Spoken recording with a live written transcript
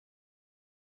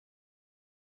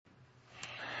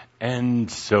And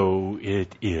so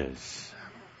it is.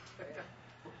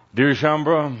 Dear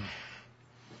Shaumbra,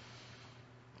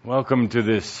 welcome to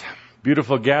this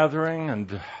beautiful gathering,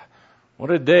 and what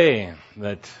a day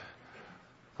that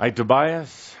I,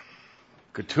 Tobias,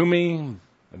 Katumi,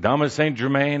 Adama St.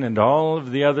 Germain, and all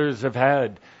of the others have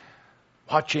had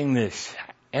watching this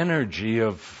energy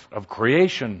of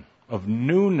creation, of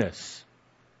newness,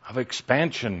 of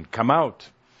expansion come out.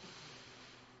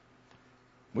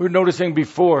 We were noticing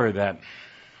before that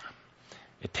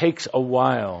it takes a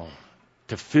while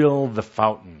to fill the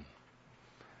fountain.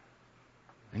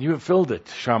 And you have filled it,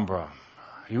 Shaumbra.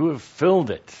 You have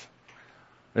filled it.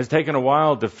 It's taken a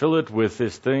while to fill it with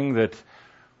this thing that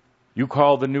you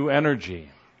call the new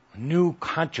energy, new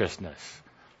consciousness.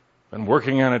 Been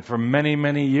working on it for many,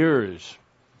 many years.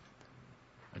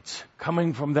 It's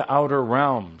coming from the outer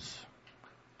realms.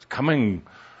 It's coming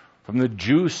from the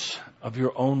juice of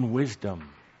your own wisdom.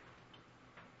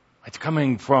 It's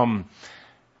coming from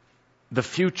the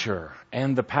future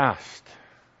and the past.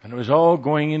 And it was all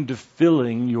going into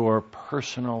filling your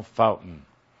personal fountain.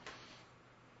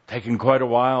 Taken quite a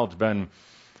while. It's been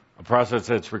a process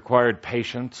that's required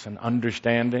patience and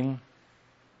understanding.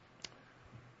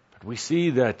 But we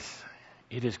see that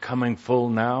it is coming full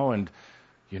now, and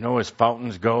you know, as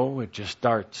fountains go, it just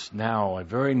starts now, a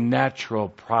very natural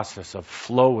process of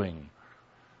flowing,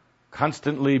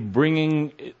 constantly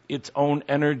bringing its own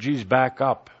energies back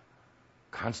up,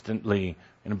 constantly,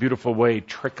 in a beautiful way,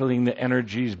 trickling the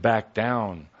energies back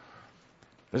down.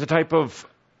 There's a type of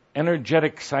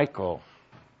energetic cycle,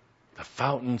 the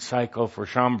fountain cycle for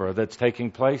Shaumbra, that's taking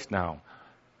place now.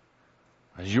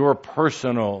 As your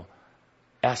personal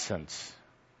essence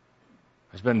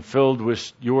has been filled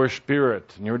with your spirit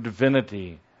and your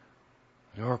divinity,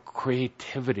 your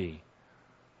creativity.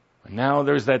 And now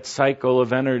there's that cycle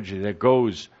of energy that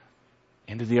goes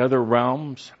into the other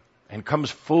realms and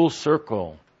comes full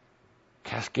circle,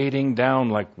 cascading down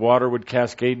like water would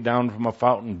cascade down from a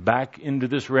fountain back into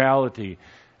this reality.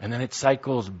 And then it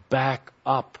cycles back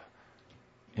up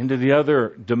into the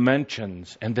other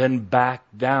dimensions and then back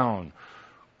down,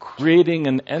 creating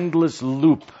an endless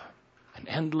loop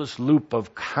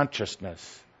of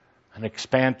consciousness and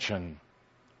expansion,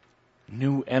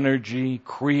 new energy,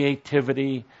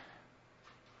 creativity,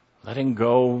 letting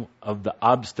go of the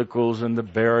obstacles and the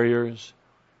barriers,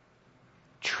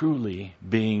 truly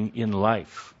being in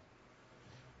life.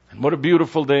 And what a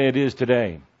beautiful day it is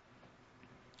today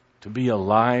to be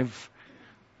alive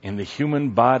in the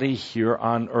human body here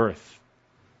on earth.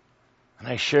 And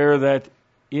I share that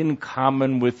in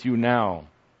common with you now.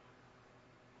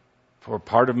 For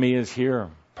part of me is here.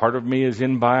 Part of me is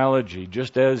in biology,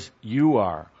 just as you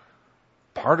are.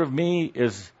 Part of me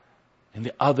is in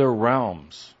the other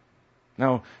realms.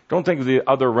 Now, don't think of the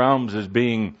other realms as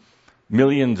being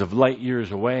millions of light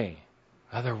years away.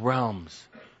 Other realms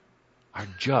are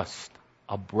just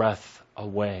a breath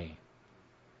away.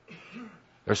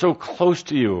 They're so close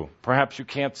to you, perhaps you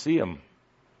can't see them.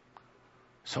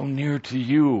 So near to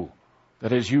you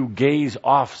that as you gaze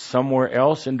off somewhere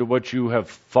else into what you have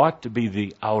thought to be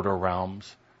the outer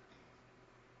realms,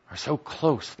 are so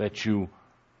close that you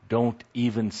don't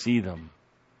even see them.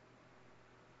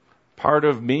 Part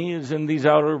of me is in these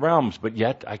outer realms, but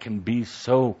yet I can be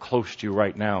so close to you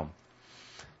right now.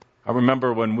 I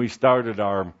remember when we started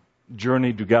our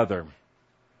journey together,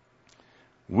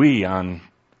 we on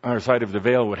our side of the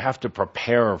veil would have to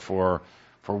prepare for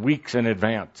weeks in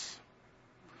advance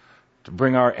to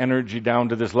bring our energy down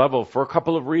to this level for a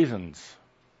couple of reasons.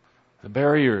 The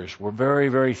barriers were very,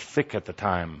 very thick at the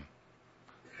time,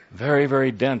 very,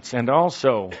 very dense, and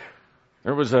also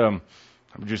there was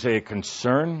a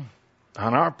concern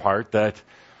on our part that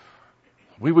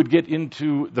we would get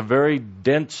into the very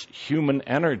dense human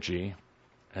energy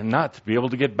and not be able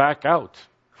to get back out.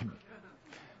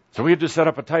 So we had to set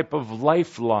up a type of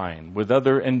lifeline with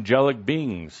other angelic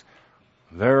beings,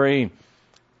 very,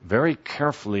 very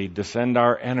carefully descend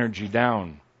our energy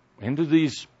down into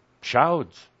these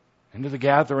shouds, into the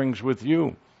gatherings with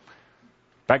you.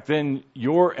 Back then,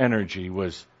 your energy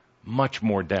was much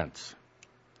more dense.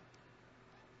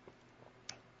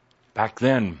 Back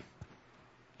then,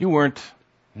 you weren't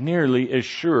nearly as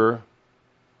sure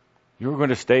you were going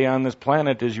to stay on this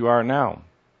planet as you are now.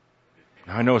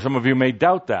 I know some of you may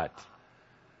doubt that.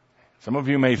 Some of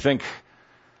you may think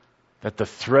that the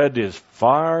thread is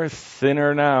far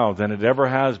thinner now than it ever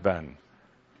has been.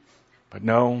 But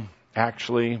no,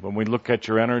 actually, when we look at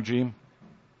your energy,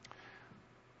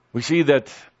 we see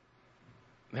that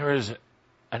there is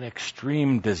an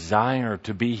extreme desire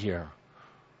to be here.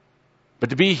 But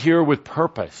to be here with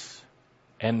purpose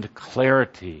and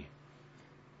clarity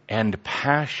and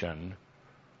passion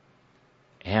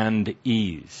and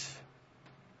ease.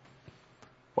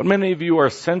 What many of you are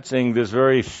sensing, this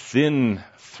very thin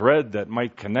thread that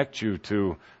might connect you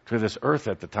to this earth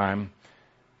at the time,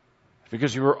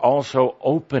 because you are also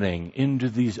opening into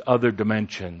these other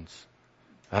dimensions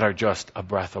that are just a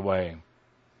breath away,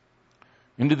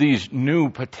 into these new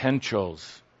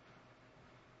potentials,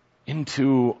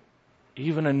 into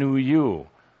even a new you.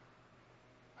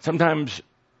 Sometimes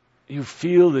you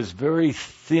feel this very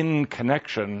thin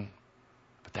connection,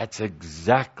 but that's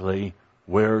exactly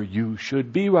where you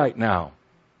should be right now.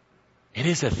 It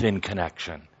is a thin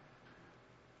connection.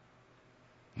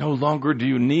 No longer do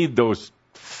you need those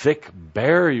thick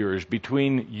barriers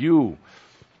between you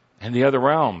and the other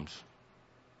realms.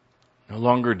 No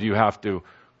longer do you have to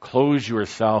close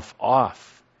yourself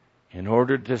off in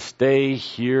order to stay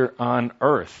here on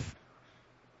earth.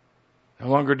 No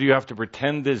longer do you have to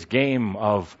pretend this game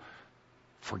of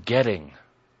forgetting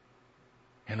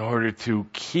in order to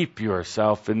keep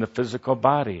yourself in the physical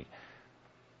body.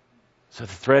 So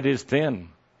the thread is thin.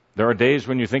 There are days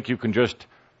when you think you can just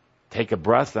take a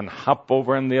breath and hop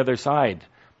over on the other side.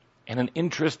 And an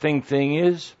interesting thing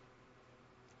is,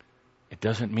 it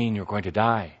doesn't mean you're going to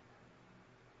die.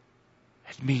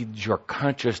 It means your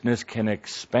consciousness can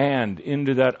expand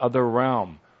into that other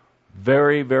realm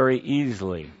very, very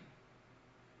easily.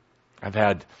 I've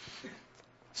had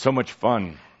so much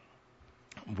fun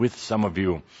with some of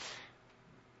you.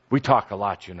 We talk a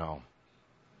lot, you know.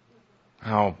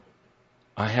 How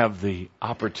I have the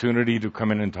opportunity to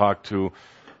come in and talk to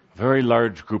a very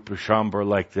large group of Shaumbra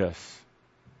like this.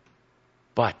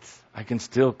 But I can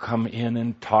still come in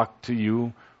and talk to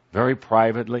you very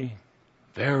privately,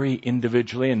 very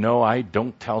individually. And no, I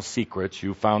don't tell secrets.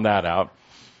 You found that out.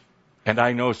 And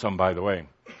I know some, by the way.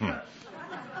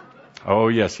 Oh,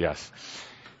 yes.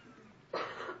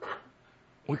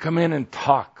 We come in and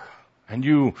talk. And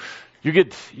you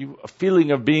get a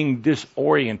feeling of being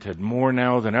disoriented more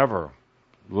now than ever.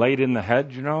 Light in the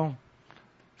head, you know.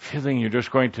 Feeling you're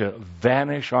just going to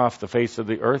vanish off the face of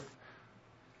the earth.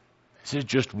 This is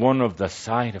just one of the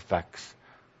side effects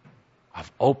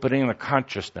of opening the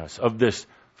consciousness, of this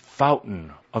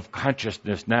fountain of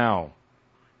consciousness now.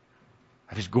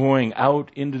 That is going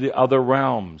out into the other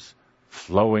realms,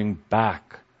 flowing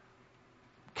back,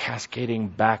 cascading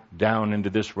back down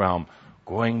into this realm,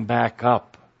 going back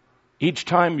up. Each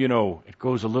time, you know, it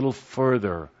goes a little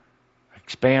further,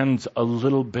 expands a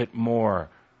little bit more,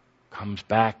 comes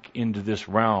back into this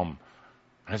realm.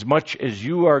 As much as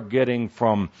you are getting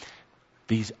from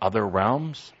these other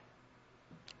realms,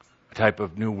 a type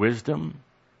of new wisdom,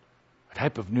 a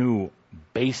type of new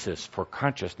basis for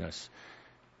consciousness,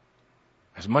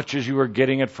 as much as you are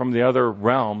getting it from the other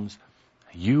realms,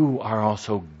 you are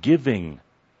also giving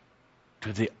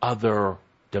to the other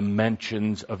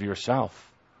dimensions of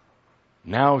yourself.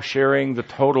 Now sharing the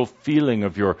total feeling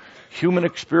of your human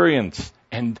experience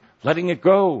and letting it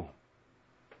go,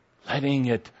 letting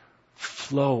it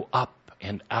flow up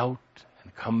and out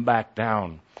and come back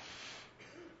down.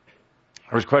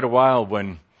 There was quite a while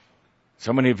when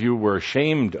so many of you were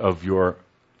ashamed of your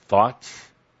thoughts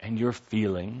and your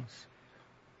feelings.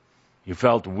 You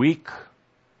felt weak.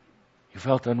 You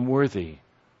felt unworthy.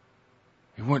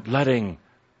 You weren't letting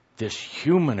this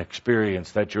human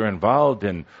experience that you're involved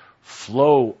in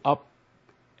flow up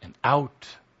and out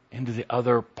into the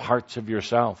other parts of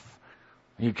yourself.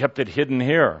 You kept it hidden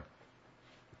here.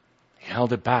 You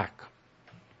held it back.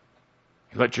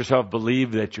 You let yourself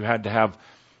believe that you had to have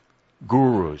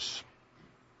gurus.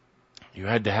 You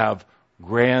had to have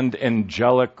grand,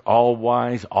 angelic,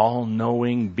 all-wise,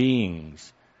 all-knowing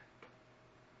beings.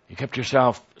 You kept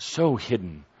yourself so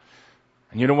hidden.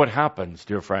 And you know what happens,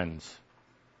 dear friends?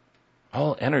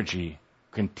 All energy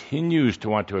continues to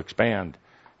want to expand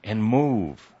and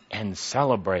move and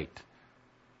celebrate.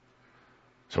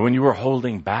 So when you were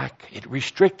holding back, it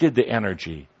restricted the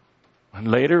energy. And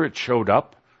later it showed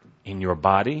up in your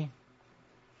body,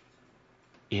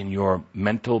 in your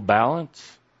mental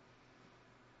balance,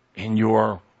 in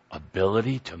your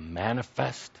ability to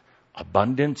manifest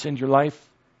abundance in your life.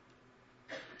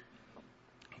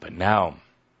 But now,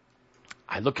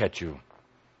 I look at you,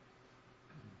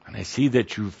 and I see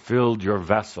that you've filled your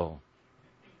vessel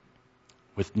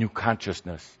with new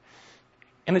consciousness.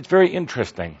 And it's very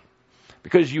interesting,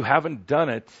 because you haven't done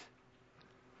it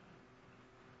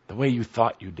the way you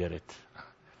thought you did it.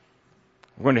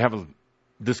 We're going to have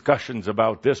discussions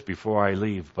about this before I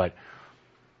leave, but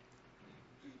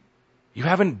you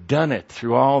haven't done it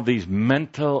through all these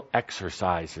mental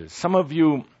exercises. Some of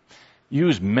you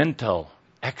use mental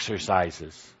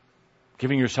exercises,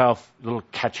 giving yourself little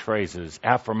catchphrases,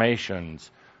 affirmations,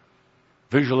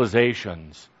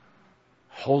 visualizations,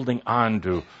 holding on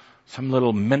to some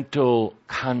little mental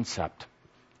concept.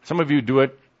 Some of you do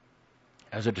it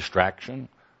as a distraction.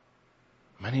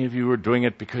 Many of you are doing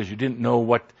it because you didn't know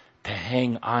what to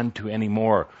hang on to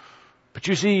anymore. But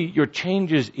you see, your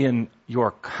changes in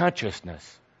your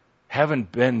consciousness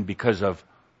haven't been because of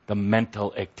the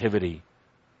mental activity.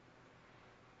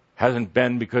 Hasn't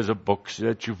been because of books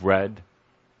that you've read.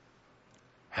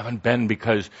 Haven't been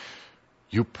because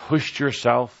you pushed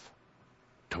yourself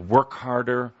to work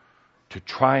harder, to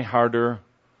try harder,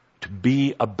 to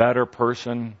be a better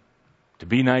person, to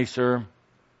be nicer.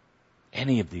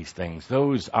 Any of these things.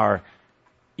 Those are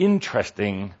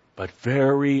interesting but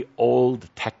very old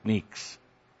techniques.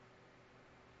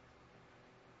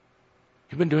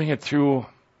 You've been doing it through,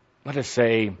 let us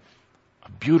say,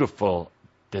 a beautiful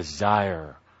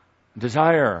desire.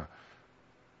 Desire,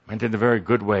 meant in a very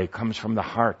good way, comes from the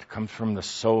heart, comes from the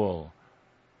soul,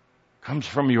 comes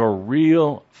from your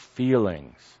real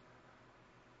feelings.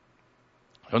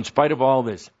 So in spite of all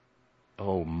this,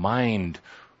 mind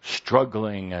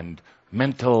struggling and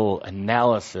mental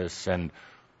analysis and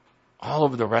all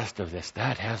of the rest of this,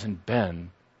 that hasn't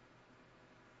been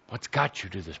what's got you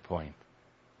to this point.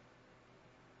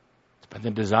 It's been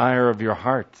the desire of your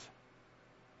heart,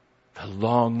 the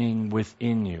longing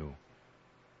within you.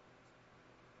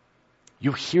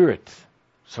 You hear it.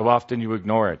 So often you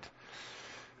ignore it.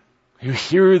 You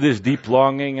hear this deep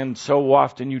longing, and so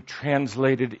often you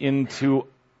translate it into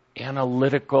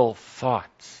analytical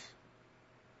thoughts.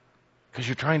 Because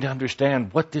you're trying to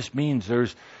understand what this means.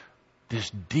 There's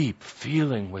this deep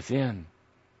feeling within.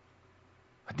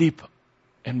 A deep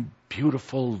and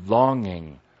beautiful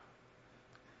longing.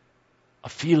 A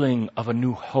feeling of a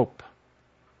new hope.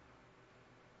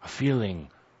 A feeling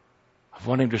of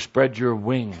wanting to spread your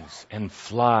wings and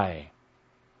fly.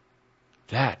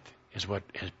 That is what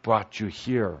has brought you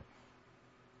here.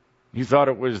 You thought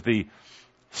it was the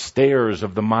stairs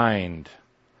of the mind.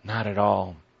 Not at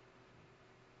all.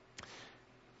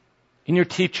 In your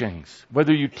teachings,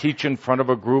 whether you teach in front of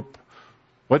a group,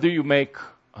 whether you make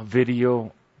a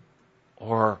video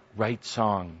or write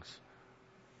songs,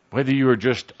 whether you are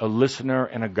just a listener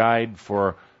and a guide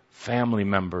for family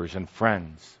members and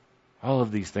friends, all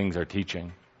of these things are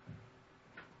teaching.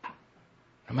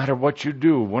 No matter what you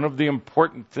do, one of the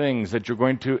important things that you're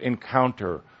going to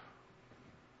encounter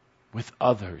with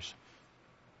others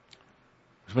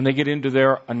is when they get into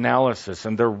their analysis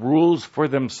and their rules for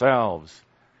themselves,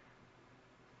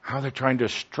 how they're trying to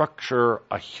structure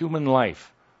a human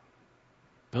life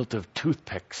built of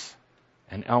toothpicks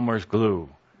and Elmer's glue.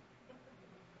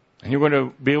 And you're going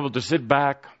to be able to sit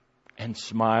back and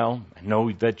smile and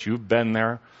know that you've been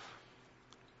there.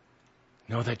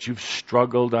 Know that you've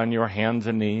struggled on your hands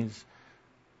and knees.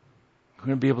 You're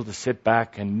going to be able to sit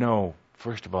back and know,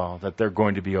 first of all, that they're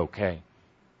going to be okay.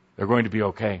 They're going to be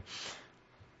okay.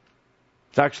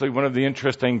 It's actually one of the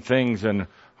interesting things in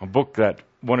a book that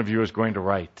one of you is going to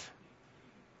write.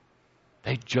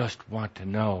 They just want to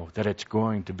know that it's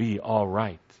going to be all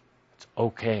right. It's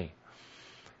okay.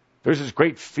 There's this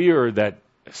great fear that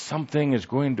something is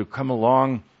going to come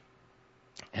along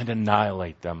and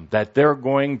annihilate them, that they're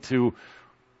going to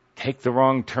take the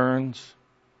wrong turns,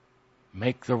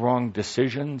 make the wrong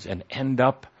decisions, and end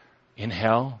up in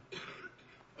hell,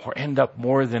 or end up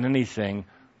more than anything,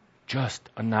 just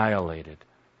annihilated,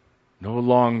 no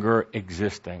longer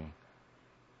existing.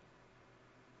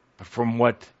 But from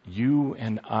what you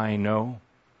and I know,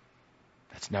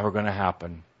 that's never going to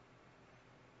happen.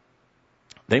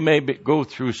 They may go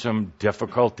through some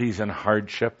difficulties and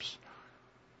hardships,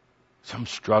 some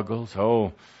struggles.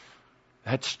 Oh,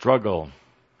 that struggle,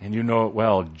 and you know it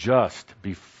well, just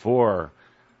before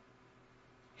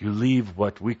you leave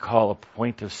what we call a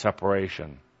point of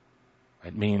separation.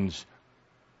 It means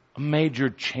a major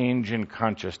change in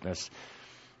consciousness.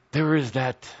 There is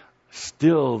that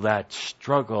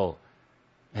struggle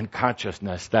in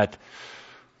consciousness that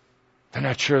they're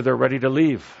not sure they're ready to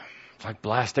leave. It's like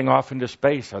blasting off into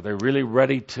space. Are they really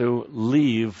ready to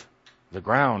leave the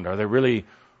ground? Are they really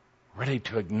ready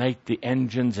to ignite the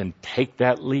engines and take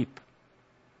that leap?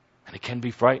 And it can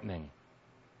be frightening.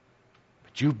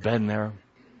 But you've been there.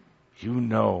 You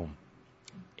know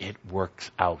it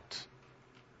works out.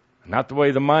 Not the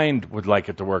way the mind would like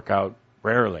it to work out,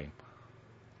 rarely.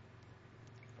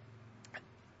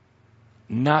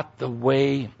 Not the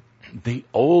way the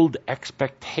old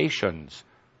expectations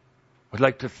would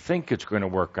like to think it's going to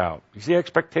work out. You see,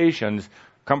 expectations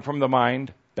come from the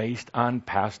mind based on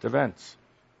past events.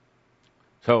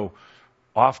 So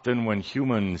often when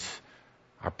humans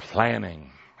are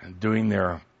planning and doing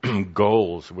their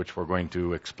goals, which we're going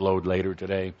to explode later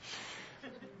today,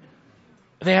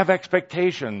 They have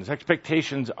expectations.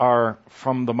 Expectations are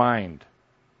from the mind,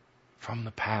 from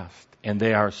the past, and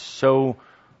they are so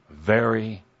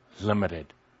very limited.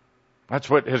 That's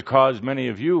what has caused many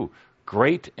of you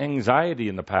great anxiety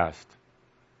in the past.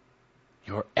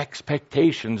 Your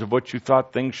expectations of what you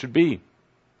thought things should be,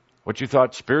 what you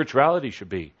thought spirituality should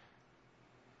be.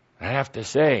 And I have to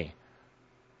say,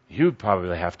 you'd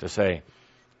probably have to say,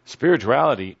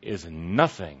 spirituality is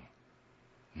nothing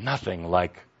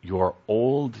like your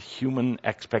old human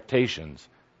expectations,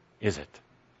 is it?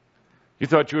 You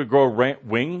thought you would grow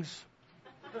wings,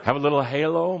 have a little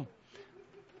halo,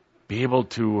 be able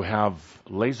to have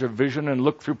laser vision and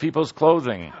look through people's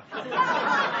clothing.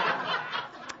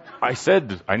 I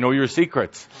said, I know your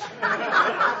secrets.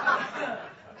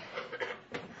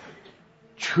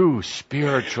 True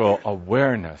spiritual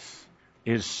awareness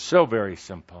is so very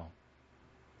simple.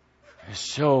 It's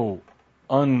so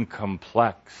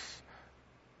uncomplex.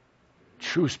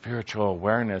 True spiritual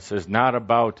awareness is not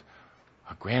about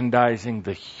aggrandizing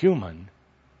the human.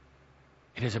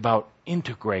 It is about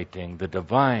integrating the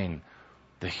divine,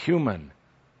 the human,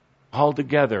 all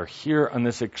together here on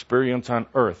this experience on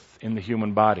earth in the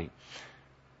human body.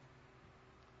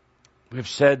 We've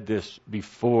said this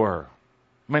before,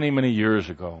 many, many years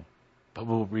ago, but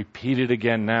we'll repeat it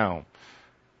again now.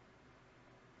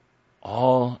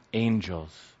 All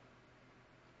angels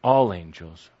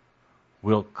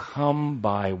will come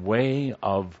by way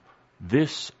of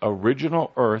this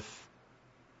original earth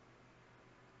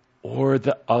or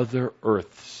the other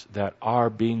earths that are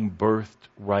being birthed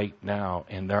right now,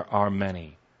 and there are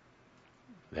many.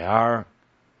 They are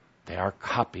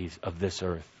copies of this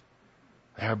earth.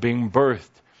 They are being birthed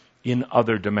in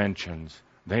other dimensions.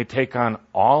 They take on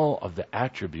all of the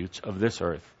attributes of this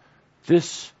earth.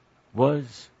 This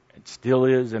was, it still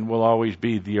is, and will always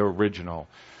be the original.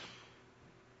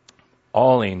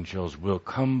 All angels will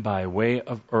come by way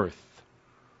of earth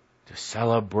to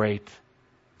celebrate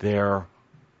their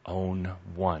own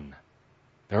one,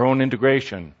 their own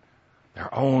integration,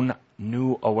 their own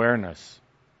new awareness.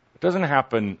 It doesn't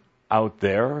happen out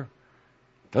there.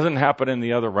 It doesn't happen in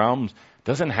the other realms. It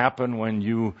doesn't happen when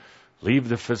you leave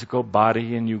the physical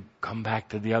body and you come back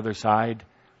to the other side.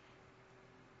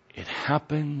 It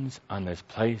happens on this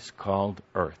place called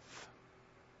earth.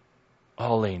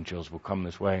 All angels will come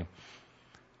this way.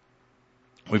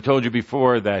 We've told you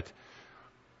before that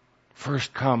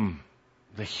first come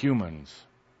the humans.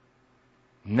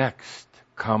 Next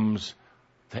comes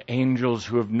the angels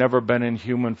who have never been in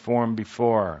human form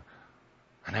before.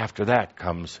 And after that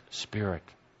comes spirit,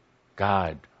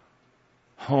 God,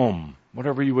 home,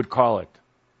 whatever you would call it.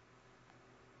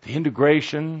 The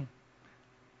integration,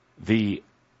 the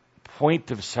point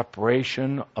of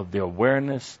separation of the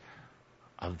awareness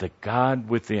of the God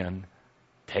within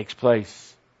takes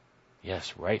place,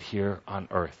 yes, right here on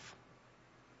earth.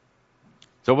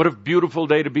 So what a beautiful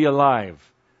day to be alive.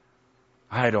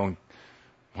 I don't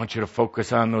want you to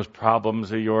focus on those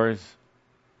problems of yours.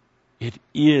 It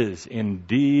is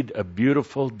indeed a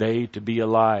beautiful day to be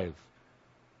alive.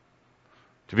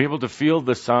 To be able to feel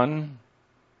the sun,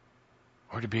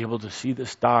 or to be able to see the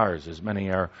stars, as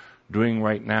many are doing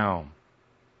right now.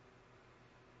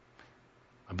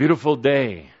 A beautiful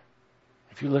day,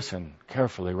 if you listen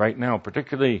carefully right now,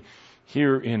 particularly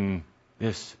here in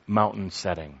this mountain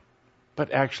setting,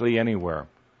 but actually anywhere.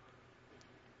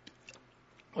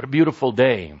 What a beautiful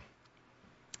day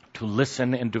to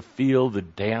listen and to feel the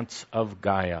dance of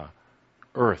Gaia,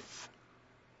 Earth.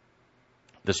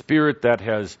 The spirit that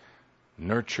has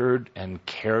nurtured and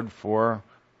cared for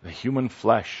the human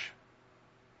flesh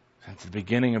since the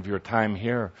beginning of your time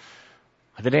here.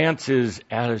 The dance is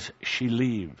as she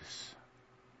leaves.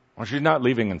 Well, she's not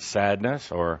leaving in sadness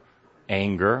or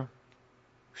anger.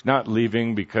 She's not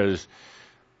leaving because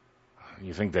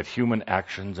you think that human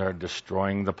actions are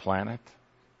destroying the planet.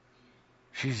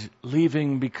 She's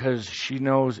leaving because she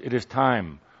knows it is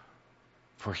time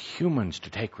for humans to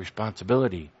take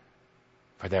responsibility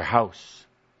for their house.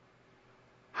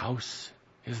 House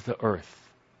is the earth.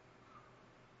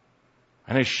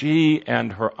 And as she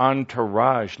and her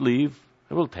entourage leave,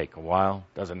 it will take a while.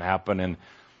 Doesn't happen in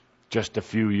just a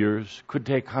few years. Could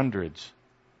take hundreds.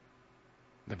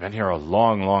 They've been here a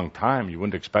long, long time. You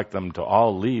wouldn't expect them to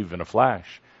all leave in a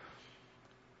flash.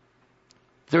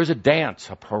 There's a dance,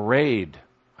 a parade,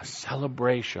 a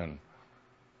celebration,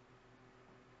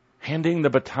 handing the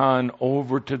baton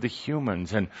over to the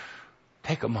humans. And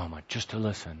take a moment just to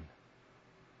listen.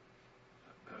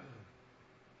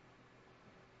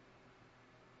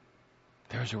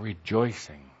 There's a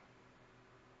rejoicing.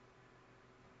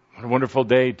 What a wonderful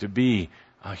day to be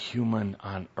a human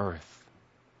on earth.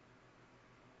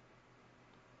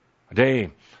 A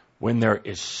day when there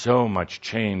is so much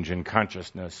change in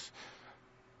consciousness.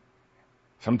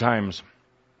 Sometimes,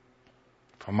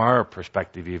 from our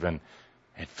perspective even,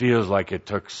 it feels like it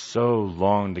took so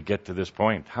long to get to this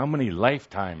point. How many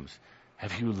lifetimes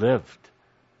have you lived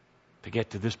to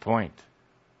get to this point?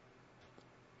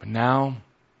 But now,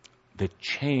 the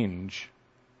change,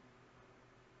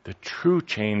 the true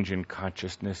change in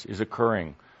consciousness is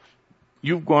occurring.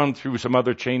 You've gone through some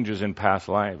other changes in past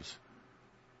lives,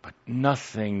 but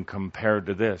nothing compared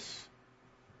to this.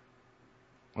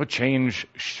 Well, change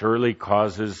surely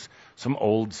causes some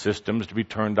old systems to be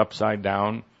turned upside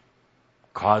down,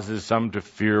 causes some to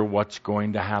fear what's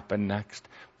going to happen next.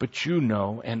 But you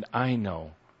know, and I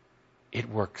know, it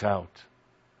works out.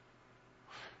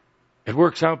 It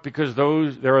works out because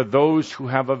there are those who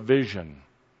have a vision,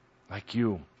 like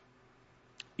you.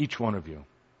 Each one of you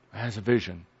has a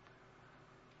vision.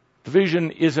 The vision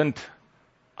isn't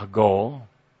a goal.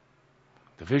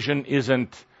 The vision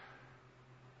isn't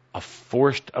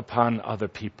forced upon other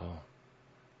people.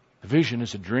 The vision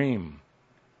is a dream.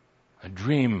 A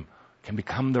dream can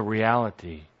become the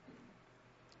reality.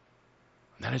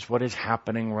 That is what is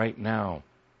happening right now,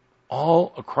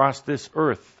 all across this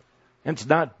earth. And it's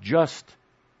not just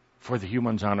for the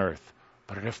humans on earth,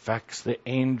 but it affects the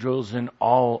angels in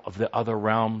all of the other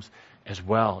realms as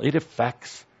well. It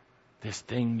affects this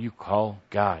thing you call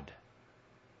God.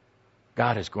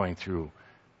 God is going through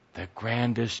the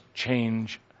grandest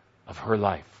change of her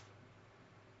life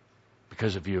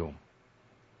because of you.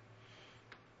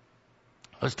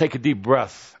 Let's take a deep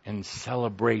breath and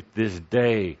celebrate this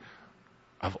day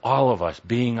of all of us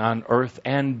being on earth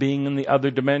and being in the other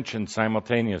dimension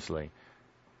simultaneously.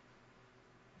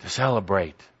 To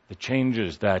celebrate the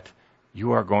changes that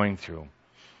you are going through.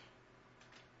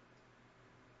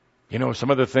 You know, some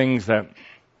of the things that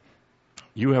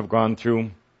you have gone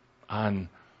through in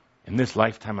this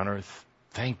lifetime on earth,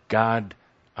 thank God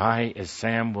I, as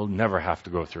Sam, will never have to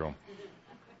go through.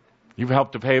 You've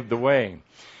helped to pave the way.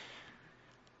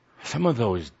 Some of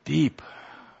those deep,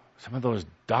 some of those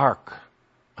dark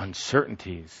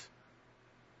uncertainties,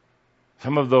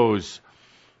 some of those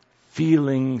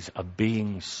feelings of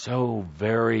being so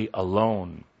very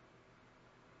alone.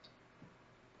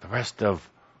 The rest of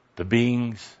the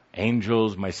beings,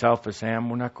 angels, myself as Sam,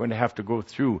 we're not going to have to go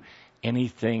through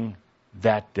anything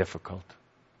that difficult.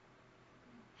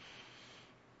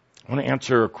 I want to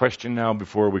answer a question now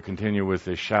before we continue with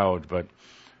this shout, but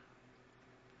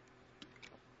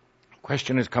a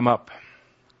question has come up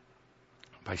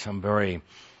by some very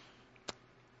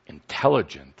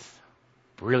intelligent,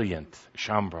 brilliant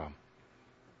Shaumbra.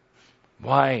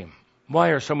 Why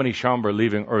are so many Shaumbra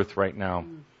leaving Earth right now?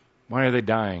 Why are they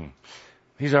dying?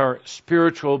 These are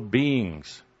spiritual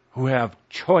beings who have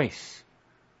choice.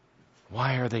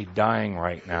 Why are they dying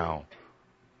right now?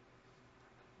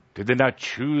 Did they not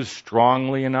choose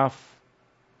strongly enough?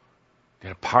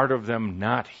 Did a part of them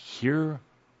not hear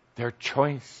their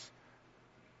choice?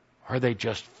 Or are they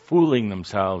just fooling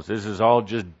themselves? This is all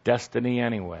just destiny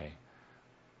anyway.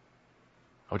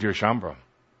 Oh, dear Shaumbra,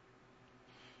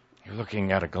 you're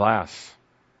looking at a glass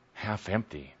half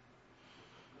empty.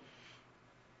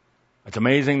 It's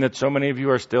amazing that so many of you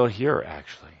are still here,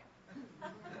 actually.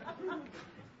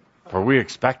 For we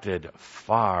expected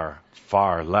far,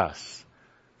 far less.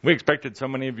 We expected so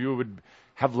many of you would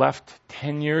have left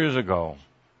 10 years ago,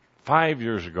 5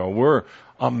 years ago. We're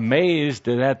amazed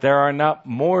that there are not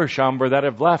more Shaumbra that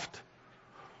have left.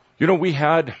 You know, we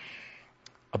had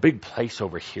a big place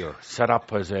over here set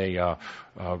up as a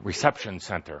reception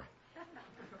center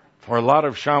for a lot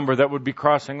of Shaumbra that would be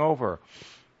crossing over.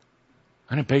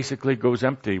 And it basically goes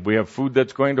empty. We have food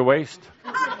that's going to waste.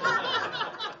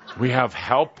 We have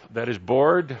help that is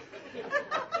bored.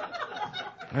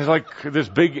 It's like this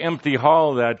big empty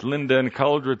hall that Linda and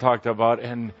Cauldre talked about,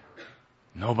 and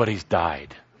nobody's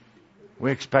died.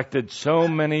 We expected so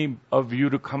many of you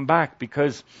to come back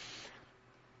because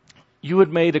you had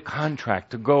made a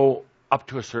contract to go up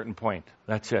to a certain point.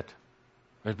 That's it.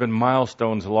 There's been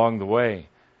milestones along the way.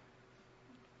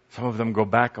 Some of them go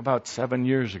back about 7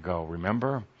 years ago,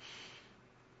 remember?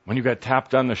 When you got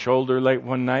tapped on the shoulder late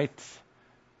one night,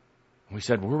 we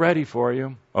said, we're ready for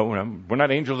you. Oh, we're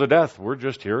not angels of death. We're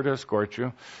just here to escort you.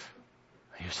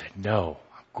 And you said, no,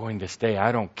 I'm going to stay.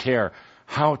 I don't care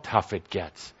how tough it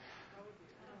gets.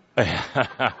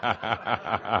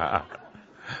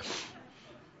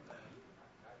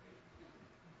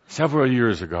 Several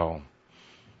years ago,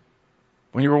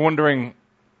 when you were wondering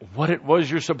what it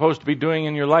was you're supposed to be doing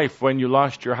in your life when you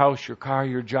lost your house, your car,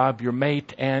 your job, your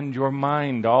mate, and your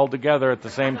mind all together at the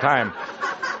same time.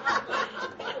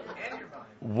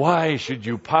 Why should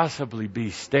you possibly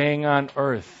be staying on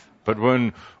earth? But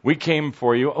when we came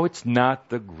for you, it's not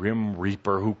the Grim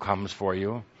Reaper who comes for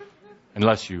you,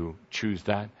 unless you choose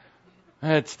that.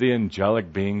 It's the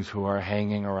angelic beings who are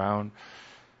hanging around.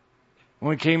 When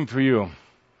we came for you,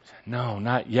 no,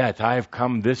 not yet. I've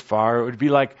come this far. It would be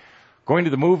like going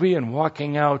to the movie and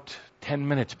walking out 10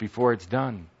 minutes before it's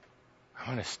done. I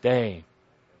want to stay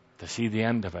to see the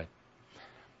end of it.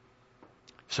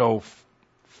 So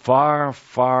far,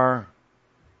 far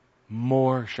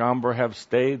more Shaumbra have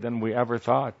stayed than we ever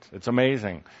thought. It's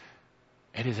amazing.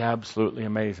 It is absolutely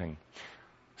amazing.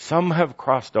 Some have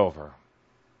crossed over,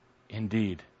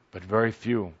 indeed, but very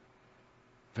few.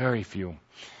 Very few.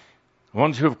 The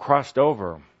ones who have crossed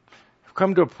over have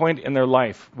come to a point in their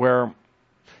life where,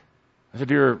 as a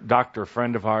dear doctor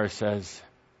friend of ours says,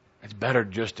 it's better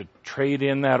just to trade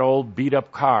in that old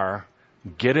beat-up car,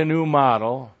 get a new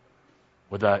model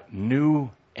with a new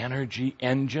energy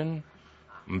engine,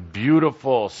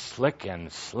 beautiful, slick,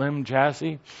 and slim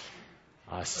chassis,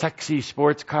 a sexy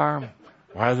sports car,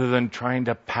 rather than trying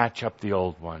to patch up the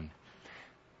old one.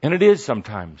 And it is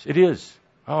sometimes. It is.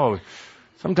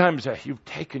 Sometimes you've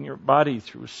taken your body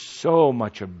through so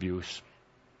much abuse.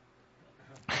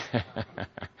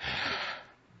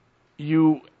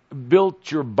 You built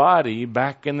your body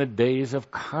back in the days of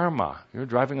karma. You're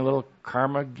driving a little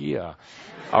karma Gia.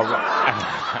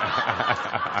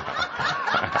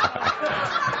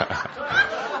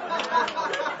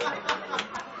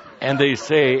 And they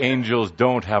say angels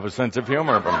don't have a sense of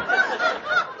humor.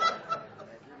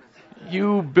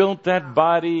 You built that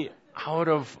body out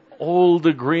of old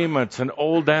agreements and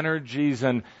old energies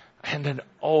and an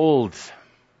old,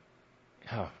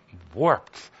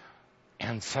 warped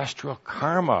ancestral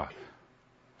karma,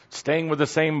 staying with the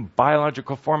same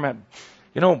biological format.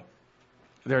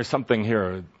 There's something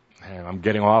here. I'm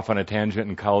getting off on a tangent,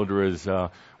 and Cauldre is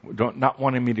not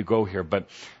wanting me to go here, but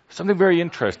something very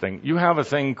interesting. You have a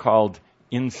thing called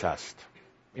incest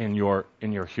in your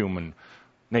human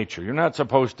nature. You're not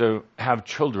supposed to have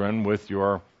children with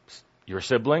your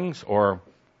siblings or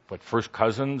first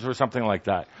cousins or something like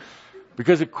that,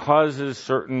 because it causes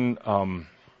certain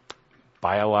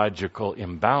biological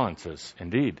imbalances,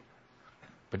 indeed.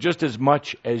 But just as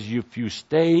much as if you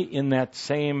stay in that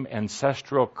same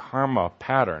ancestral karma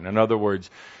pattern, in other words,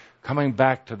 coming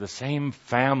back to the same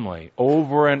family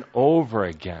over and over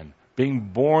again, being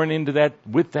born into that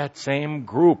with that same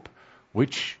group,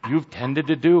 which you've tended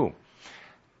to do,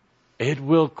 it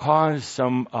will cause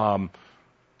some,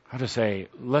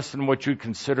 less than what you'd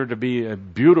consider to be a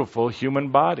beautiful human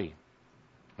body.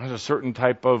 There's a certain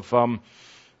type of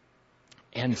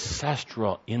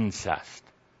ancestral incest.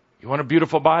 You want a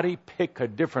beautiful body? Pick a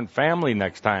different family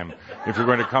next time if you're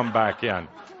going to come back in.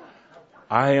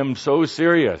 I am so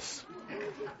serious.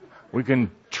 We can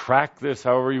track this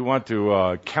however you want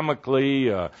to, chemically,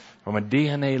 from a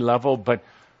DNA level, but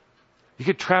you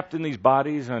get trapped in these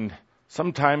bodies, and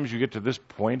sometimes you get to this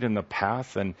point in the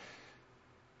path, and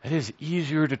it is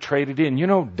easier to trade it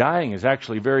in. Dying is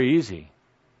actually very easy.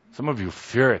 Some of you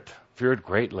fear it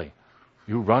greatly.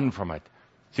 You run from it.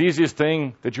 It's the easiest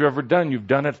thing that you've ever done. You've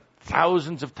done it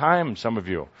thousands of times, some of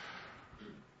you.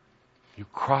 You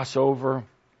cross over.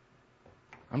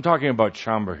 I'm talking about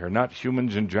Shaumbra here, not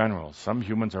humans in general. Some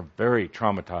humans are very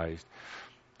traumatized.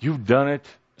 You've done it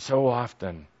so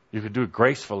often. You could do it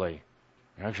gracefully.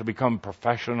 You actually become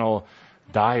professional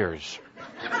dyers.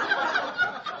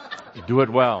 You do it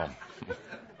well.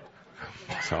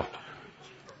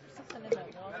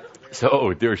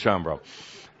 So, dear Shaumbra.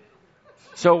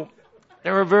 So,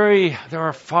 there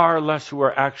are far less who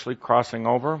are actually crossing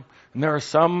over, and there are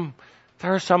some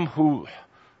who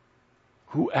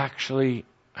actually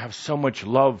have so much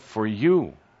love for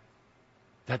you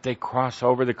that they cross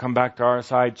over, they come back to our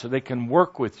side so they can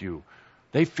work with you.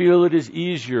 They feel it is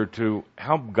easier to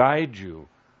help guide you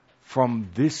from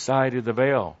this side of the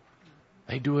veil.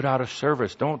 They do it out of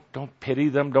service. Don't pity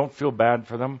them. Don't feel bad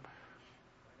for them.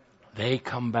 They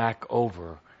come back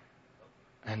over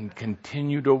and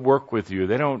continue to work with you.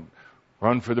 They don't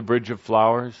run for the bridge of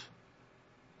flowers.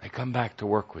 They come back to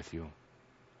work with you.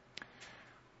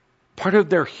 Part of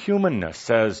their humanness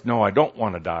says, no, I don't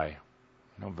want to die.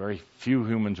 Very few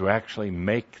humans who actually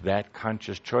make that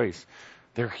conscious choice.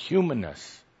 Their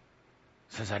humanness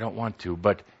says, I don't want to.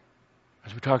 But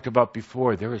as we talked about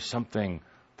before, there is something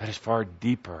that is far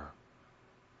deeper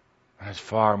and is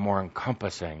far more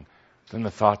encompassing than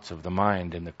the thoughts of the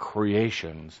mind and the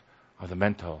creations of the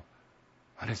mental.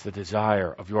 That is the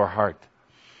desire of your heart.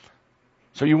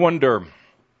 So you wonder,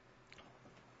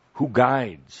 who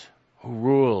guides? Who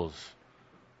rules?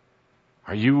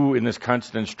 Are you in this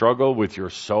constant struggle with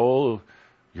your soul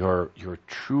your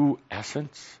true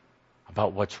essence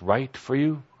about what's right for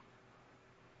you,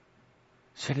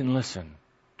 sit and listen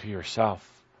to yourself.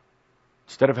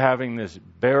 Instead of having this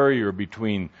barrier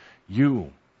between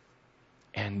you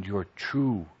and your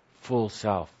true, full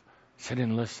self, sit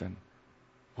and listen.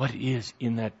 What is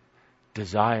in that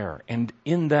desire? And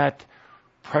in that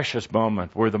precious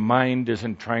moment where the mind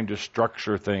isn't trying to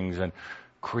structure things and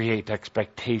create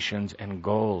expectations and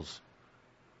goals,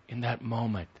 in that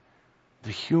moment,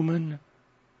 the human,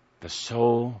 the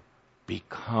soul,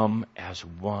 become as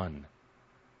one.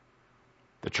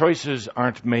 The choices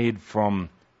aren't made from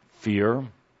fear.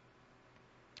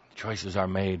 The choices are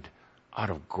made out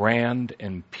of grand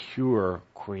and pure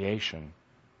creation.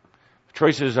 The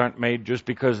choices aren't made just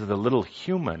because of the little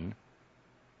human.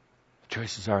 The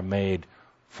choices are made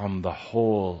from the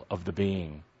whole of the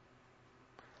being.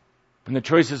 When the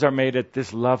choices are made at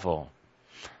this level,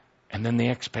 and then the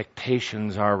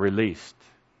expectations are released,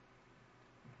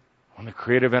 when the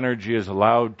creative energy is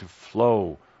allowed to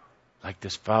flow like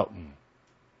this fountain,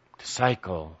 to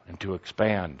cycle and to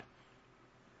expand,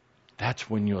 that's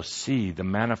when you'll see the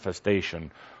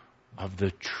manifestation of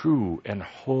the true and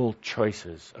whole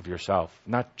choices of yourself,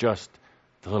 not just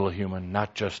the little human,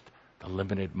 not just the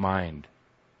limited mind.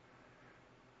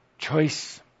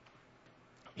 Choice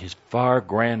is far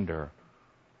grander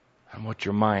than what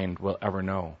your mind will ever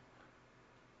know.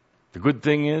 The good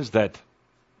thing is that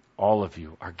all of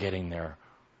you are getting there.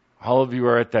 All of you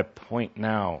are at that point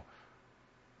now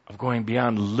of going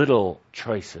beyond little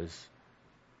choices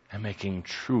and making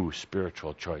true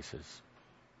spiritual choices.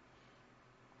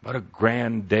 What a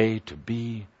grand day to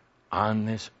be on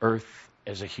this earth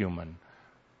as a human.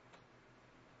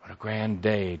 What a grand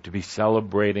day to be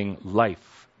celebrating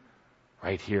life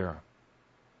right here.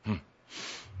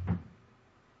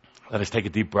 Let us take a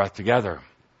deep breath together.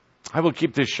 I will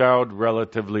keep this shout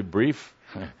relatively brief.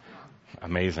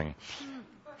 Amazing.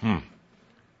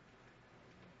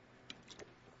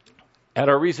 At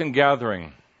our recent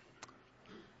gathering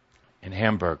in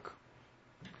Hamburg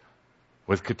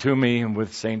with Katumi and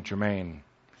with Saint Germain,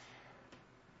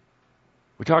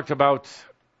 we talked about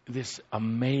this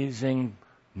amazing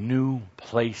new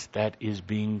place that is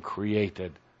being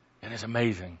created. And it's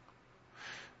amazing.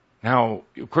 Now,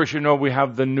 of course, you know we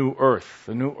have the new earth.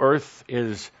 The new earth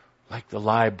is like the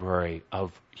library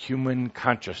of human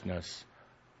consciousness,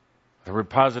 the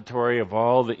repository of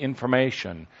all the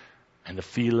information and the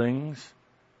feelings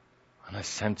and the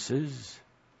senses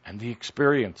and the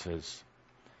experiences.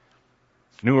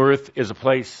 New Earth is a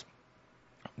place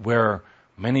where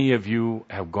many of you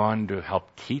have gone to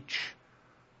help teach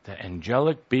the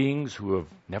angelic beings who have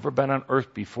never been on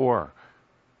Earth before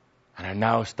and are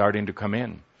now starting to come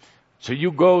in. So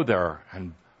you go there,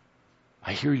 and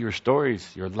I hear your stories,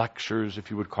 your lectures,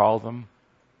 if you would call them.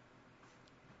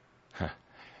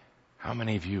 How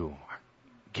many of you are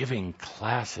giving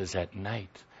classes at night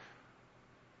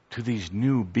to these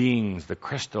new beings, the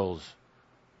crystals,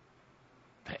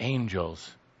 the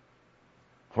angels,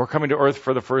 who are coming to Earth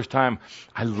for the first time?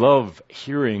 I love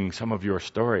hearing some of your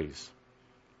stories,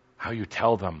 how you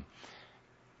tell them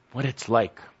what it's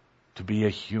like to be a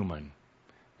human.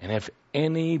 And if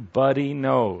anybody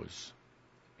knows,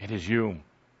 it is you.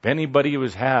 If anybody who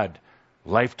has had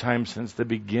lifetime since the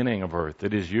beginning of Earth,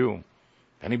 it is you.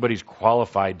 If anybody's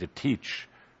qualified to teach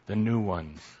the new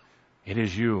ones, it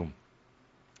is you.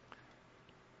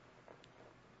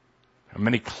 There are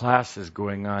many classes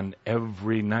going on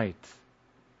every night.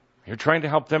 You're trying to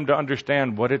help them to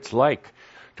understand what it's like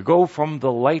to go from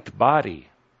the light body,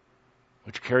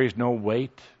 which carries no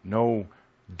weight, no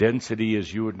density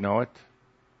as you would know it.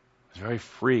 It's very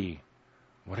free.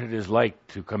 What it is like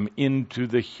to come into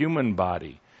the human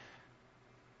body.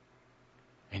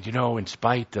 And you know, in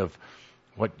spite of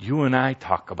what you and I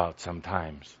talk about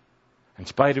sometimes, in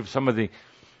spite of some of the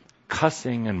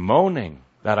cussing and moaning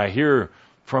that I hear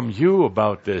from you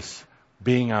about this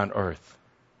being on Earth,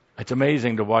 it's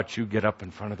amazing to watch you get up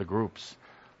in front of the groups,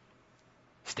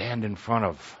 stand in front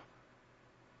of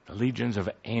the legions of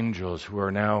angels who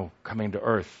are now coming to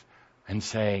Earth and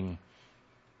saying,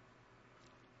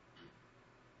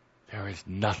 there is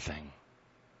nothing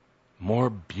more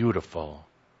beautiful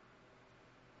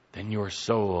than your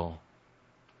soul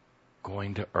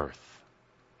going to Earth.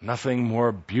 Nothing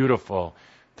more beautiful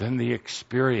than the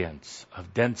experience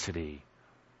of density,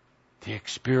 the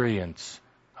experience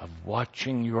of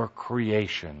watching your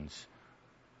creations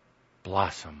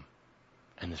blossom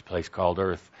in this place called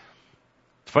Earth.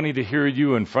 It's funny to hear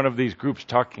you in front of these groups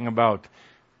talking about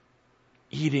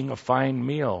eating a fine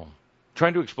meal,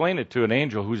 trying to explain it to an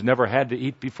angel who's never had to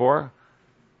eat before.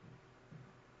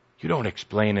 You don't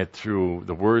explain it through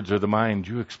the words or the mind.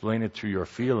 You explain it through your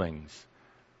feelings.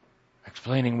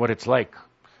 Explaining what it's like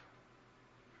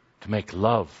to make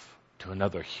love to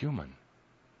another human.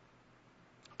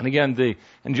 And again, the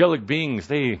angelic beings,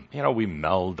 we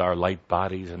meld our light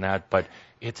bodies and that, but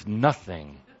it's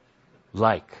nothing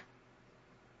like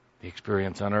the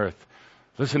experience on earth.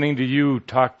 Listening to you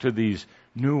talk to these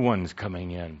new ones coming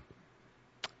in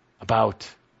about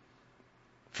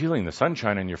feeling the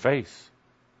sunshine in your face.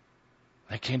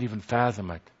 I can't even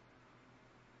fathom it.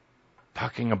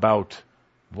 Talking about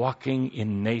walking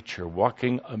in nature,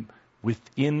 walking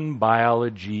within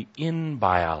biology, in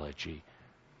biology.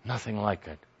 Nothing like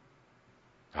it.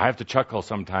 I have to chuckle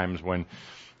sometimes when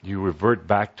you revert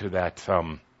back to that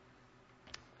I'm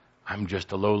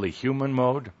just a lowly human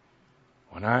mode.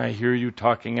 When I hear you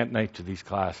talking at night to these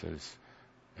classes,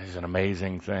 it is an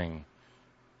amazing thing.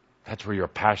 That's where your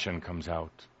passion comes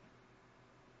out.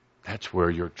 That's where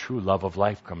your true love of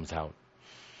life comes out.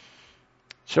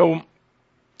 So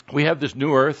we have this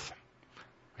new earth,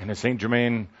 and as Saint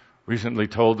Germain recently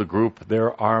told the group,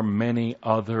 there are many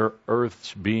other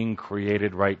earths being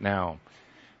created right now.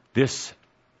 This,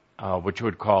 what you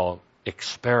would call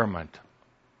experiment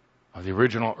of the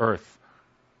original earth,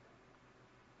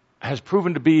 has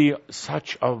proven to be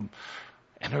such an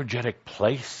energetic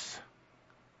place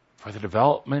for the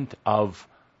development of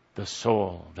the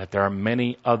soul, that there are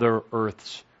many other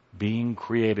earths being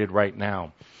created right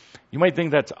now. You might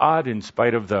think that's odd in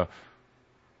spite of the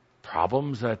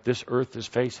problems that this earth is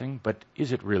facing, but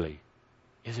is it really?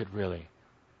 Is it really?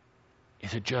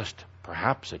 Is it just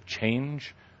perhaps a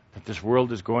change that this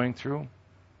world is going through?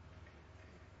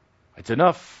 It's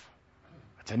enough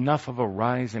of a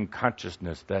rise in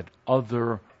consciousness that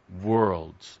other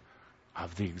worlds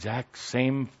of the exact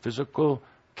same physical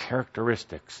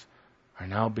characteristics are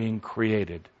now being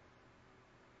created,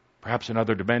 perhaps in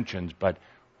other dimensions, but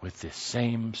with the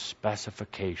same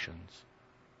specifications.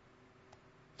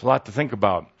 It's a lot to think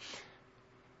about.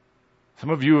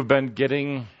 Some of you have been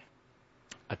getting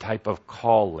a type of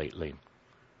call lately.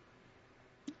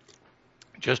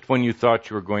 Just when you thought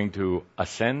you were going to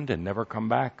ascend and never come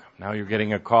back, now you're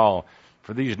getting a call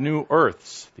for these new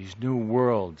earths, these new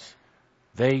worlds.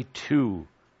 They too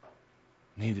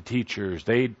need the teachers.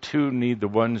 They too need the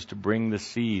ones to bring the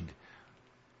seed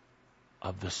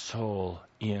of the soul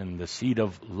in, the seed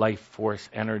of life force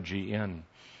energy in.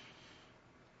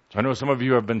 So I know some of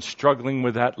you have been struggling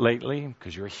with that lately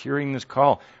because you're hearing this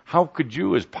call. How could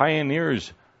you, as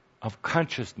pioneers of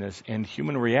consciousness and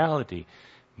human reality,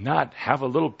 not have a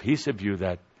little piece of you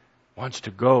that wants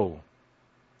to go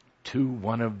to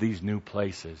one of these new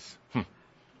places?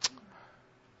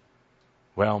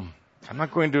 Well, I'm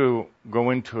not going to go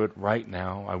into it right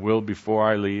now. I will before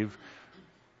I leave.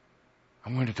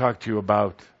 I'm going to talk to you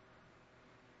about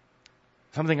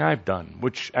something I've done,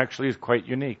 which actually is quite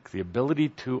unique. The ability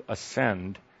to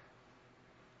ascend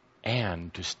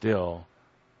and to still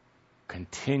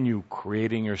continue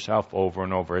creating yourself over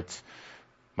and over. It's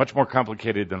much more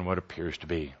complicated than what appears to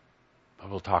be, but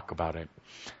we'll talk about it.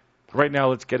 But right now,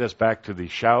 let's get us back to the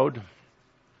Shoud.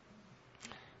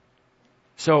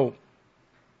 So,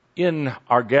 in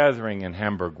our gathering in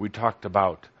Hamburg, we talked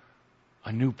about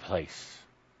a new place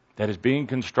that is being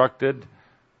constructed,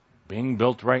 being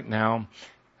built right now,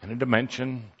 in a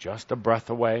dimension just a breath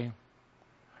away.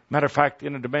 Matter of fact,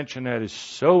 in a dimension that is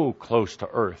so close to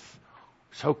Earth,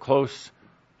 so close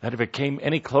that if it came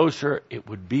any closer, it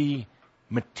would be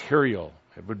material.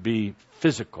 It would be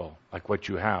physical, like what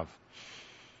you have.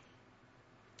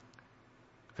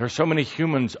 There are so many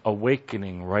humans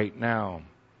awakening right now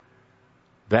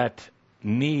that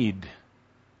need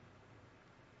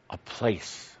a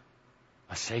place,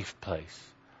 a safe place,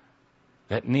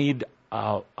 that need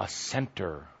a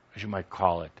center, as you might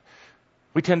call it.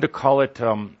 We tend to call it,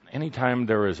 anytime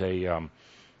there is a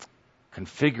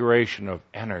configuration of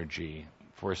energy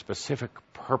for a specific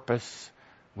purpose,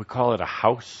 we call it a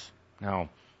house. Now,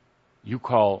 you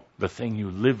call the thing you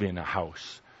live in a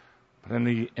house. But in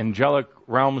the angelic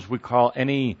realms, we call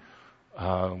any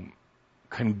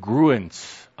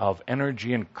congruence of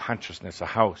energy and consciousness a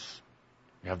house.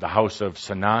 You have the house of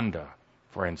Sananda,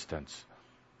 for instance.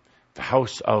 The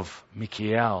house of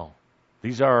Michael.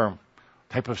 These are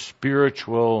type of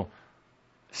spiritual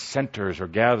centers or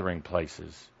gathering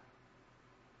places.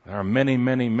 There are many,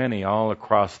 many, many all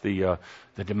across the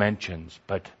dimensions.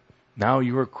 But now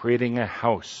you are creating a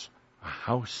house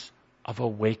of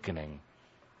awakening.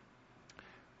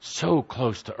 So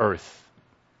close to Earth,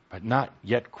 but not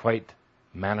yet quite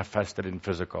manifested in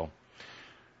physical.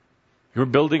 You're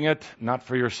building it not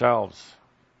for yourselves.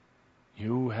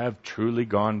 You have truly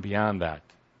gone beyond that.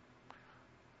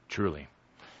 truly.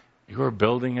 You are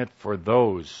building it for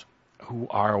those who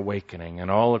are awakening. And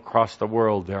all across the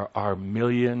world, there are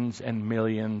millions and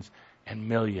millions and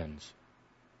millions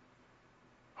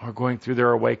who are going through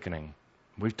their awakening.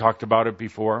 We've talked about it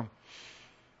before.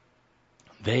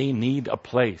 They need a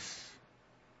place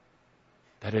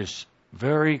that is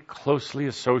very closely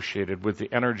associated with the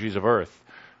energies of Earth.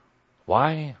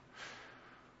 Why?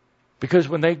 Because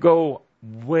when they go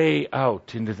way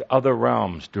out into the other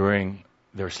realms during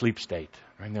their sleep state,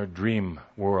 in their dream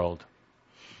world,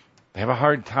 they have a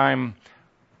hard time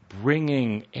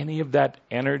bringing any of that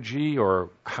energy or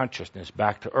consciousness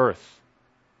back to Earth.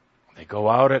 They go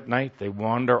out at night, they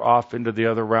wander off into the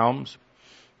other realms,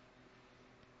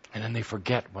 and then they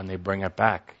forget when they bring it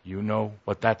back. You know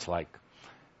what that's like.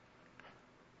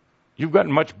 You've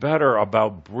gotten much better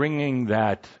about bringing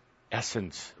that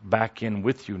essence back in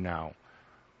with you now.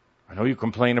 I know you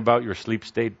complain about your sleep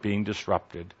state being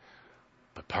disrupted,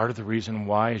 but part of the reason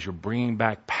why is you're bringing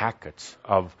back packets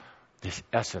of this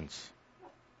essence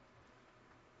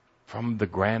from the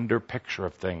grander picture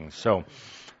of things. So,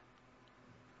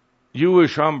 you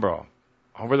as Shaumbra,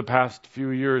 over the past few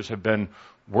years, have been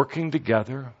working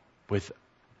together with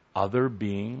other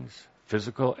beings,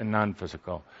 physical and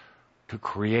non-physical, to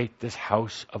create this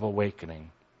house of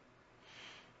awakening.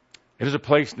 It is a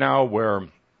place now where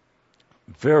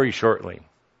very shortly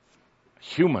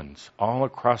humans all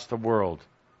across the world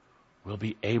will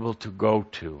be able to go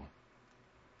to,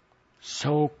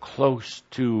 so close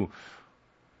to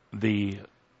the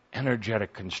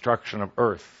energetic construction of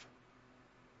Earth,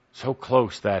 so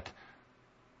close that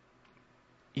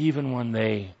even when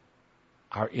they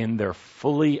are in their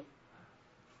fully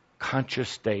conscious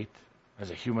state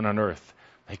as a human on Earth,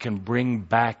 they can bring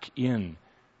back in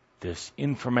this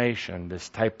information, this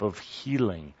type of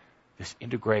healing, this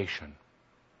integration.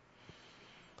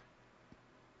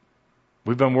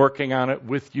 We've been working on it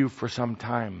with you for some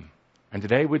time, and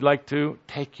today we'd like to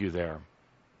take you there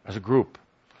as a group.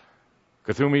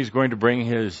 Kuthumi is going to bring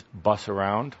his bus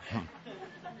around.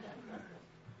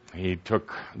 He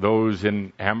took those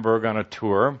in Hamburg on a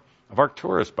tour of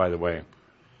Arcturus, by the way.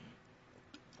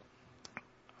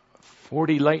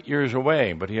 40 light years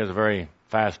away, but he has a very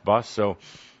fast bus, so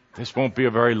this won't be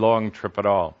a very long trip at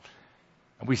all.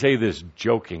 We say this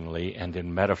jokingly and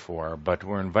in metaphor, but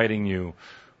we're inviting you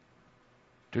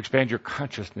to expand your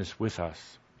consciousness with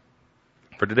us.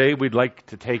 For today, we'd like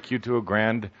to take you to a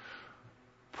grand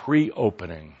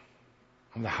pre-opening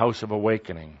of the House of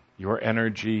Awakening. Your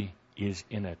energy is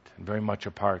in it, and very much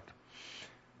a part.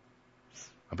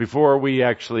 Before we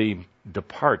actually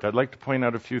depart, I'd like to point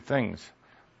out a few things.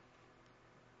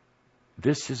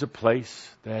 This is a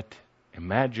place that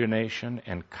imagination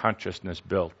and consciousness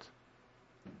built.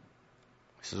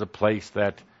 This is a place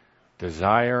that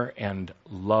desire and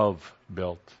love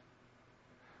built.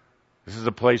 This is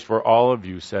a place where all of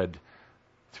you said,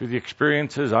 through the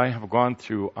experiences I have gone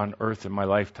through on Earth in my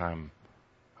lifetime,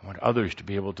 I want others to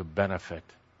be able to benefit.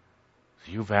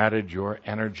 So you've added your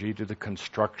energy to the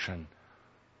construction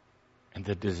and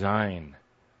the design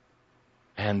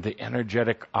and the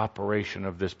energetic operation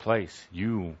of this place.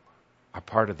 You are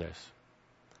part of this.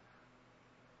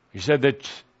 You said that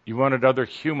you wanted other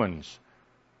humans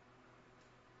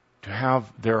to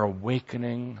have their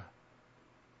awakening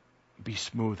be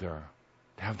smoother,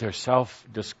 to have their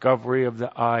self-discovery of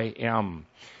the I am,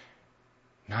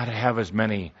 not to have as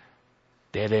many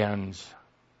dead ends,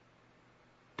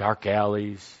 dark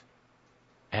alleys,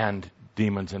 and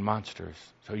demons and monsters.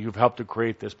 So you've helped to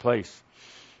create this place.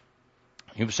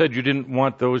 You've said you didn't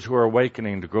want those who are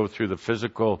awakening to go through the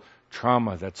physical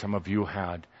trauma that some of you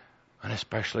had, and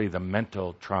especially the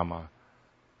mental trauma.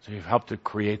 So you've helped to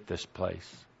create this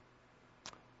place.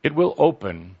 It will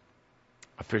open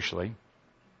officially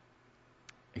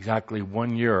exactly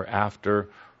 1 year after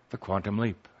the Quantum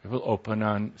Leap. It will open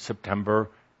on September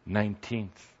 19th.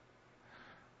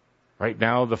 Right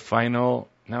now,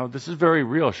 now this is very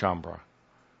real, Shaumbra.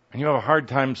 And you have a hard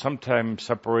time sometimes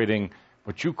separating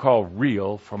what you call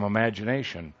real from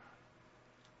imagination.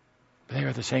 They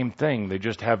are the same thing. They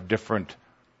just have different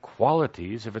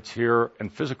qualities if it's here in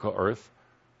physical Earth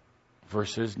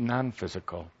versus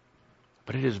non-physical.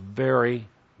 But it is very,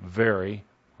 very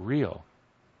real.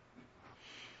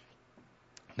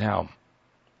 Now,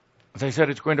 as I said,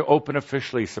 it's going to open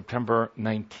officially September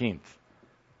 19th.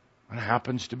 And it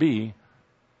happens to be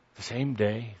the same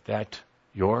day that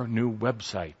your new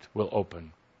website will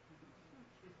open.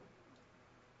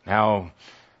 Now,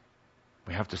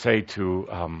 we have to say to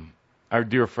our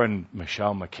dear friend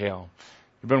Michelle McHale,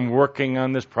 you've been working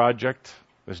on this project,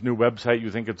 this new website.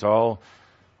 You think it's all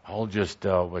just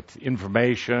with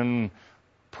information,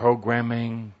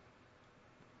 programming,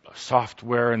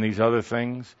 software and these other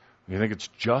things. You think it's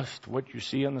just what you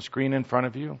see on the screen in front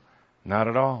of you? Not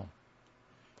at all.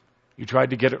 You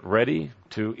tried to get it ready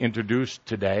to introduce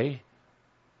today,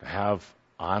 to have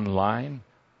online.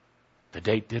 The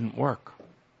date didn't work.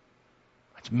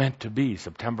 It's meant to be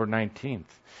September 19th.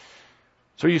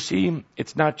 So you see,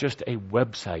 it's not just a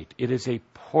website. It is a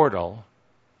portal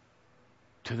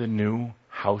to the new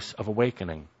House of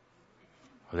Awakening.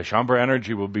 The Shaumbra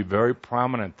energy will be very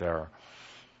prominent there.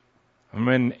 And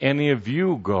when any of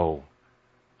you go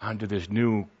onto this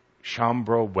new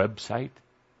Shaumbra website,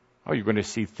 you're going to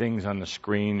see things on the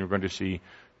screen. You're going to see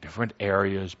different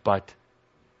areas. But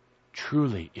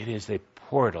truly, it is a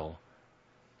portal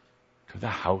to the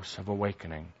House of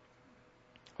Awakening.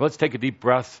 Let's take a deep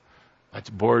breath. Let's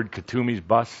board Kutumi's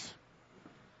bus.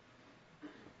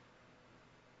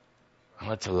 And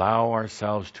let's allow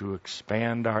ourselves to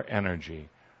expand our energy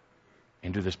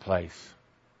into this place.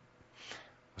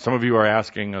 Some of you are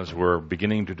asking as we're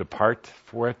beginning to depart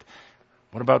for it,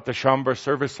 what about the Shaumbra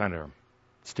Service Center?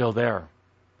 It's still there.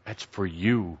 That's for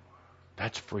you.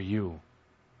 That's for you.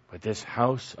 But this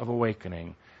House of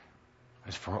Awakening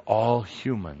is for all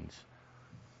humans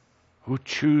who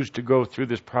choose to go through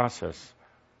this process.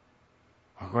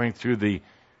 We're going through the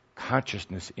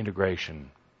consciousness integration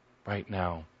right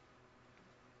now.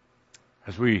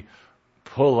 As we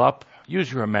pull up,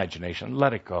 use your imagination.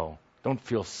 Let it go. Don't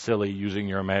feel silly using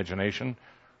your imagination.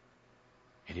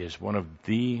 It is one of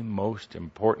the most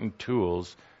important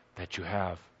tools that you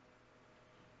have.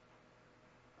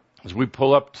 As we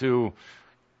pull up to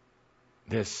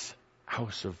this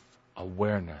house of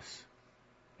awareness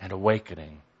and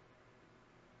awakening,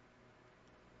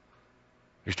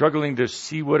 you're struggling to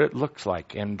see what it looks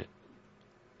like, and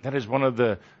that is one of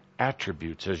the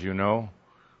attributes, as you know,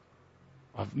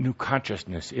 of new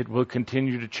consciousness. It will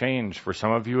continue to change. For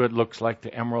some of you, it looks like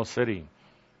the Emerald City.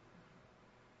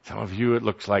 Some of you, it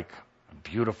looks like a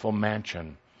beautiful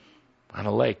mansion on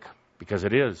a lake, because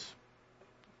it is.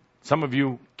 Some of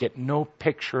you get no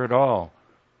picture at all,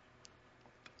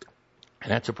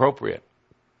 and that's appropriate.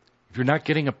 If you're not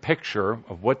getting a picture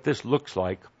of what this looks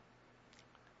like,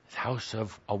 this House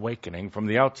of Awakening from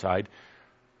the outside,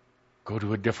 go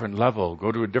to a different level,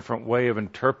 go to a different way of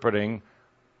interpreting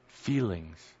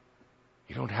feelings.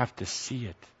 You don't have to see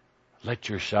it. Let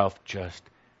yourself just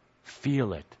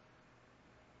feel it.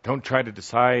 Don't try to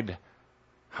decide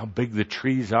how big the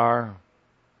trees are,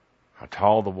 how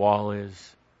tall the wall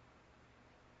is.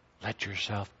 Let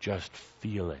yourself just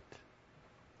feel it.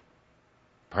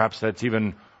 Perhaps that's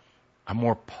even a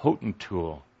more potent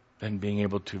tool than being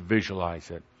able to visualize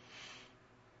it.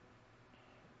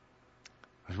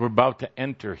 As we're about to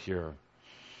enter here,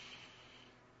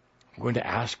 I'm going to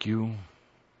ask you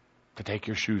to take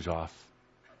your shoes off.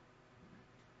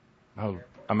 No,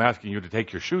 I'm asking you to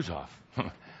take your shoes off.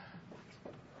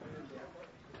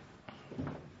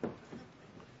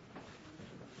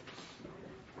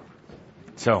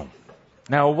 So,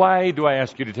 now why do I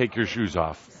ask you to take your shoes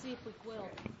off? To see if we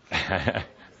will.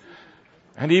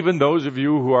 And even those of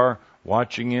you who are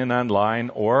watching in online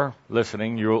or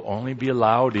listening, you'll only be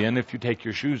allowed in if you take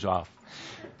your shoes off.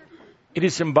 It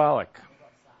is symbolic.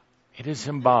 It is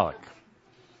symbolic.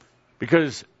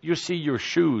 Because you see your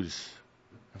shoes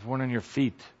have worn on your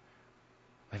feet.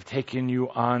 They've taken you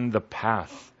on the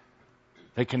path.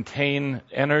 They contain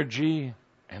energy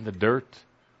and the dirt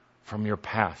from your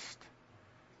past.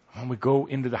 When we go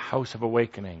into the House of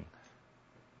Awakening,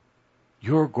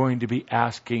 you're going to be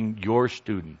asking your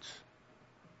students,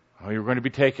 you're going to be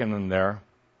taking them there,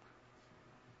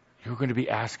 you're going to be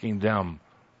asking them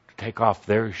to take off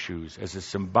their shoes as a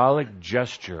symbolic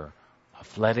gesture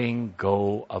of letting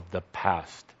go of the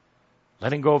past,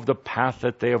 letting go of the path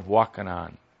that they have walked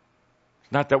on.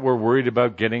 It's not that we're worried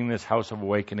about getting this House of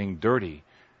Awakening dirty.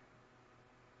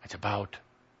 It's about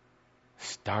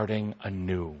starting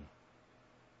anew.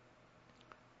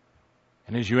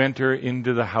 And as you enter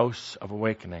into the House of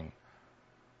Awakening,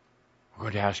 we're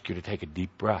going to ask you to take a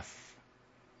deep breath.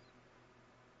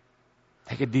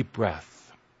 Take a deep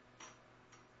breath.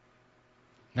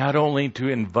 Not only to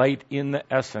invite in the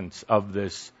essence of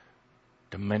this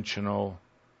dimensional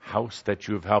house that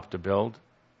you have helped to build,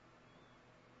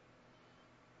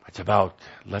 it's about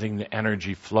letting the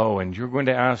energy flow. And you're going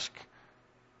to ask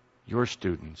your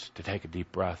students to take a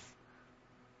deep breath.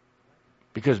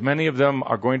 Because many of them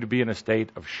are going to be in a state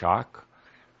of shock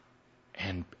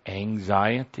and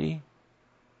anxiety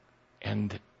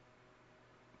and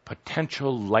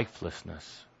potential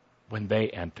lifelessness when they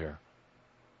enter.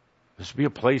 This will be a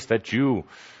place that you,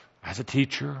 as a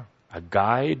teacher, a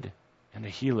guide, and a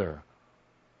healer,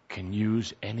 can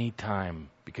use any time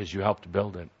because you helped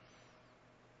build it.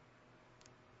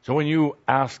 So when you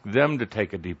ask them to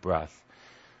take a deep breath,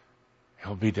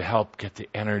 it'll be to help get the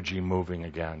energy moving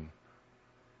again.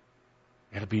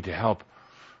 It'll be to help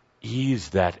ease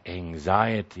that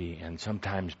anxiety and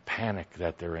sometimes panic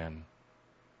that they're in.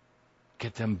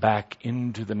 Get them back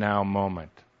into the now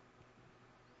moment.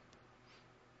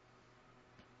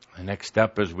 The next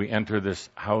step as we enter this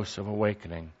house of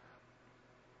awakening,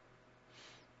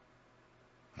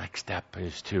 next step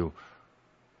is to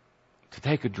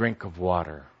take a drink of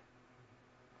water.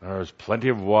 There's plenty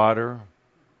of water.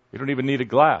 You don't even need a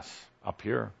glass up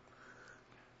here.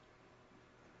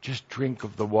 Just drink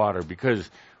of the water, because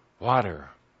water,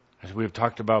 as we've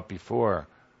talked about before,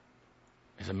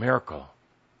 is a miracle.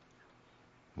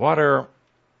 Water,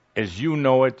 as you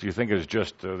know it, you think is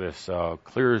just this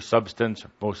clear substance,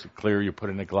 mostly clear, you put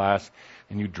in a glass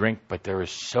and you drink, but there is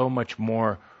so much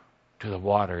more to the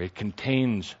water. It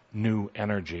contains new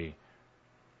energy.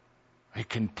 It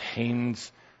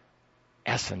contains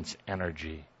essence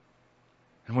energy.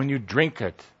 And when you drink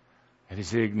it, it is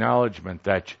the acknowledgement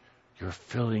that you're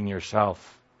filling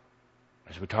yourself.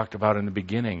 As we talked about in the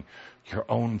beginning, your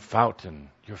own fountain,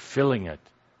 you're filling it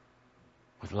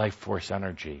with life force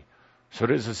energy. So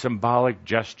it is a symbolic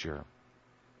gesture.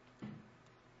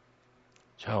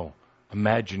 So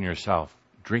imagine yourself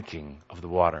drinking of the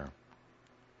water.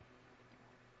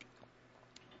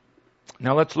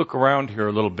 Now let's look around here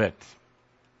a little bit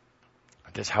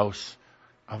at this house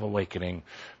of awakening,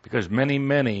 because many,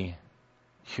 many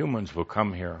humans will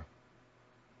come here.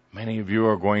 Many of you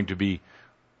are going to be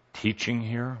teaching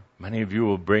here. Many of you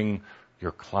will bring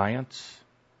your clients,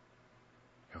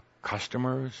 your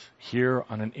customers here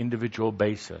on an individual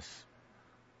basis.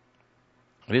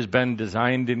 It has been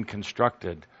designed and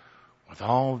constructed with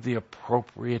all the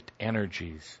appropriate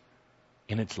energies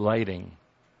in its lighting,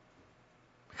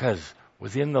 because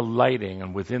within the lighting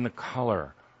and within the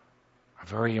color are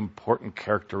very important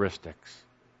characteristics.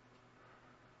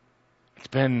 It's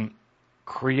been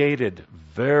created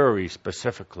very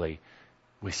specifically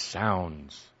with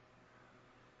sounds.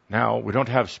 Now, we don't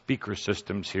have speaker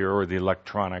systems here or the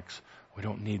electronics. We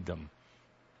don't need them.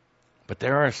 But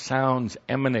there are sounds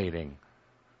emanating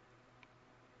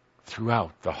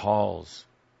throughout the halls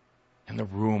and the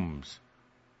rooms.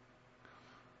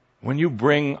 When you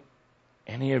bring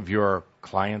any of your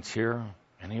clients here,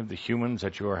 any of the humans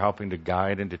that you are helping to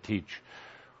guide and to teach,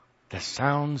 the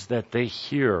sounds that they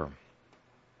hear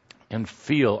and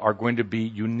feel are going to be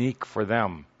unique for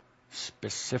them,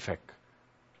 specific.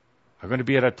 They're going to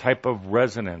be at a type of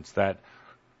resonance that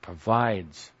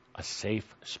provides a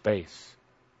safe space.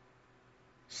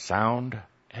 Sound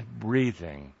and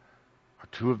breathing are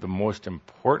two of the most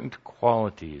important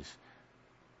qualities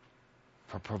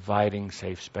for providing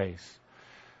safe space.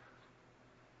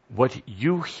 What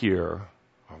you hear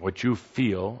or what you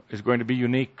feel is going to be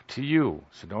unique to you.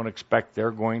 So don't expect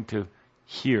they're going to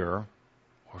hear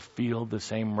or feel the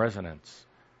same resonance.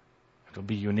 It'll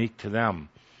be unique to them.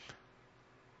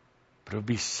 But it'll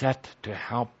be set to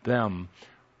help them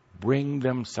bring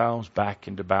themselves back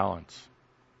into balance.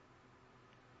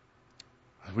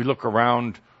 As we look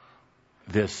around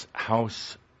this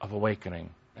house of awakening,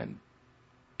 and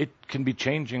it can be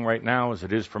changing right now as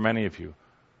it is for many of you.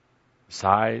 The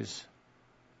size,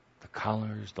 the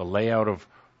colors, the layout of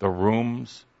the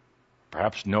rooms,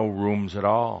 perhaps no rooms at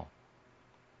all.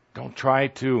 Don't try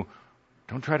to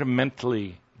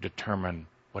mentally determine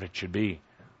what it should be.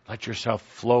 Let yourself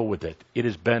flow with it. It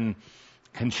has been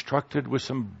constructed with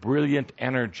some brilliant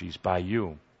energies by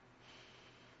you.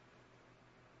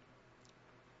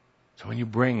 So when you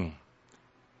bring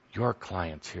your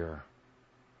clients here,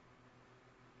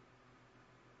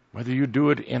 whether you do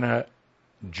it in a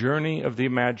journey of the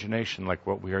imagination like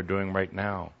what we are doing right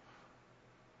now,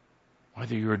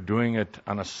 whether you're doing it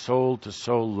on a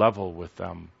soul-to-soul level with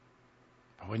them,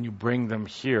 when you bring them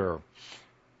here,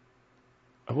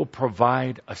 it will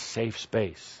provide a safe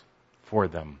space for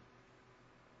them.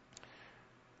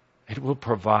 It will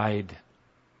provide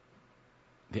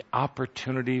the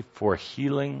opportunity for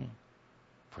healing,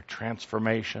 for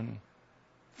transformation,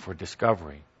 for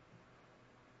discovery.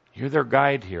 You're their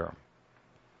guide here.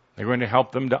 They're going to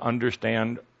help them to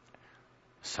understand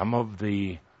some of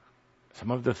the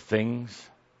things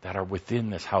that are within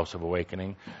this house of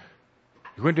awakening.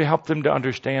 You're going to help them to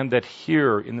understand that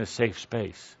here in this safe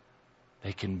space,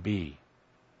 they can be.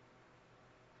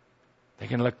 They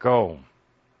can let go.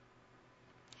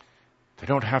 They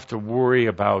don't have to worry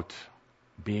about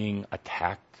being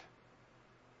attacked.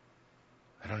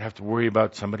 They don't have to worry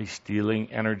about somebody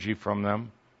stealing energy from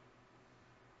them.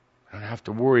 They don't have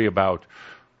to worry about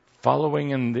following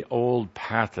in the old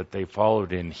path that they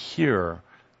followed in here.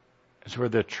 is where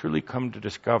they truly come to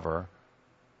discover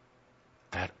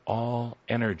that all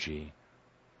energy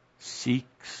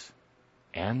seeks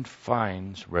and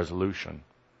finds resolution.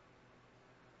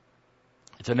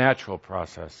 It's a natural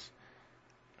process.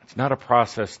 It's not a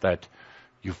process that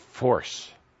you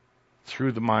force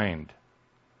through the mind.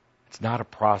 It's not a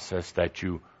process that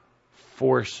you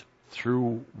force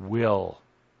through will.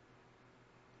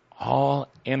 All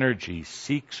energy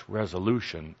seeks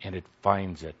resolution, and it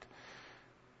finds it.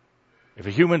 If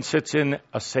a human sits in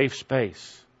a safe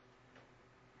space,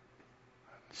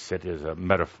 sit is a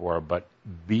metaphor, but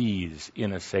bees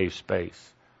in a safe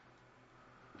space,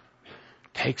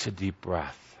 takes a deep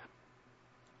breath,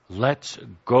 lets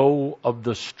go of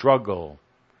the struggle,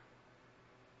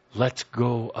 lets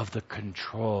go of the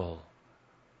control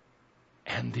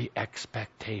and the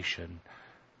expectation.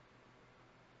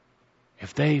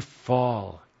 If they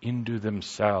fall into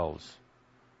themselves,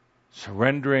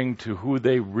 surrendering to who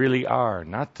they really are,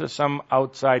 not to some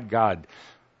outside God.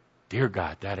 Dear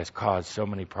God, that has caused so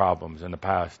many problems in the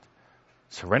past.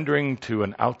 Surrendering to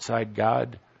an outside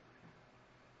God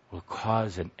will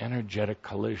cause an energetic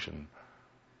collision,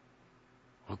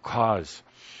 will cause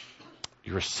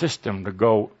your system to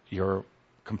go, your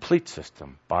complete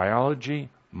system, biology,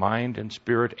 mind and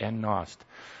spirit and Gnost,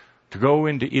 to go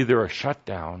into either a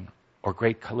shutdown or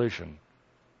great collision.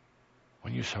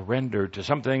 When you surrender to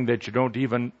something that you don't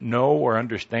even know or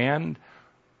understand,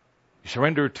 you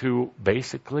surrender to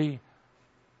basically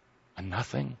a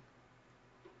nothing,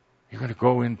 you're going to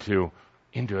go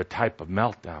into a type of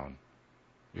meltdown.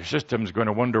 Your system's going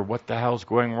to wonder what the hell's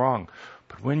going wrong.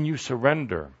 But when you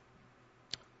surrender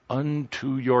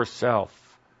unto yourself,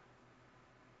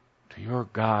 to your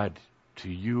God, to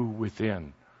you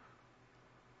within,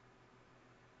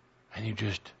 and you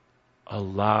just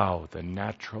allow the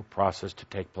natural process to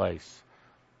take place,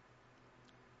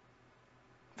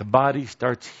 the body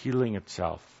starts healing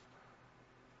itself.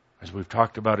 As we've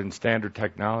talked about in standard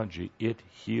technology, it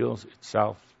heals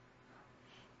itself.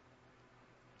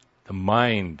 The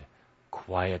mind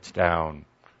quiets down,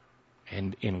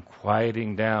 and in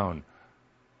quieting down,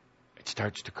 it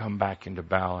starts to come back into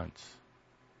balance.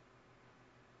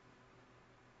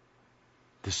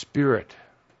 The spirit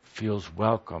feels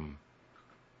welcome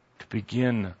to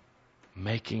begin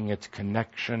making its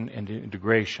connection and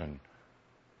integration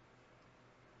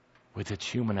with its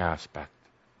human aspect.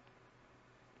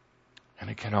 And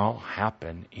it can all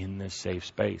happen in this safe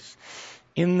space.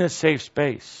 In this safe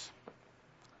space,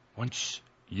 once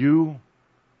you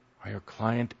or your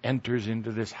client enters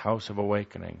into this house of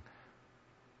awakening,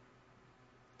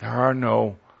 there are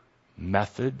no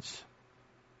methods,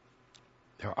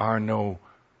 there are no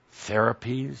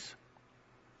therapies.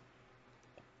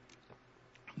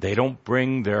 They don't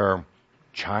bring their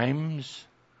chimes,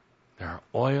 their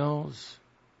oils,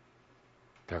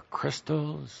 their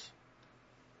crystals.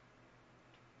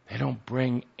 They don't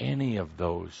bring any of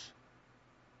those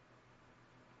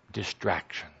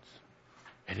distractions.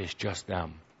 It is just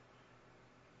them.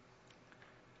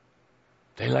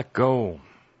 They let go.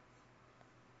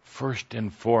 First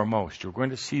and foremost, you're going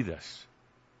to see this.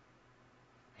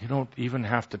 You don't even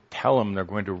have to tell them, they're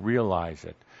going to realize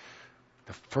it.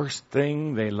 The first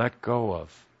thing they let go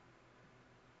of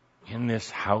in this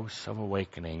house of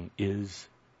awakening is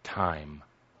time.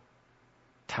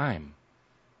 Time.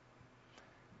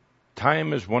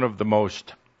 Time is one of the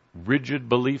most rigid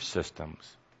belief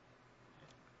systems.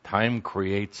 Time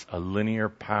creates a linear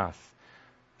path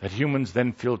that humans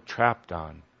then feel trapped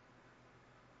on.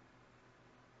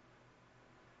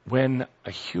 When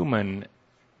a human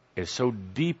is so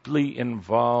deeply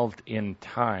involved in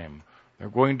time, they're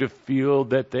going to feel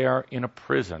that they are in a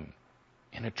prison,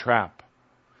 in a trap.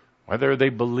 Whether they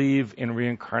believe in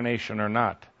reincarnation or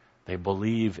not, they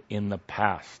believe in the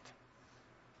past.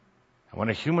 And when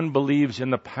a human believes in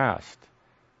the past,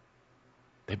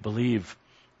 they believe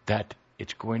that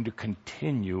it's going to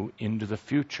continue into the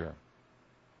future.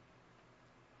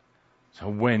 So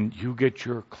when you get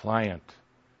your client,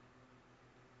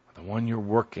 the one you're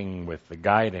working with, the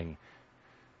guiding,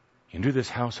 into this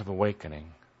house of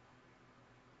awakening,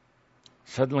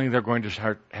 suddenly they're going to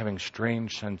start having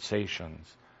strange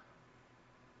sensations.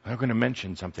 They're going to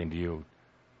mention something to you.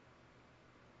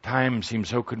 Time seems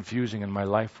so confusing in my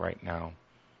life right now.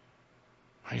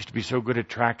 I used to be so good at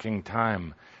tracking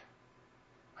time,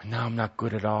 and now I'm not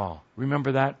good at all.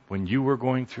 Remember that when you were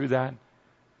going through that?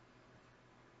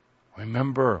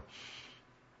 Remember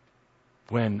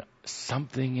when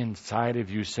something inside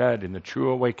of you said in the true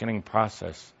awakening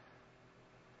process,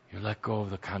 you let go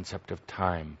of the concept of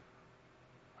time.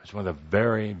 It's one of the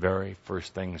very, very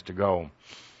first things to go.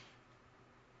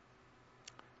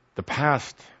 The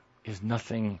past is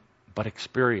nothing but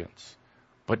experience.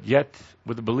 But yet,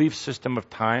 with the belief system of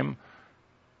time,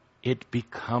 it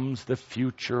becomes the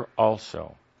future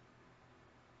also.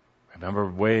 Remember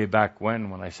way back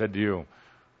when I said to you,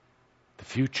 the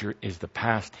future is the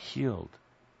past healed.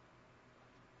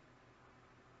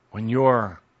 When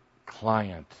your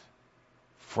client,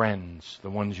 friends, the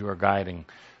ones you are guiding,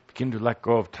 begin to let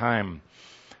go of time,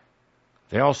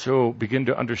 they also begin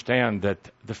to understand that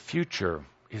the future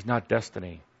is not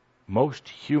destiny. Most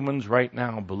humans right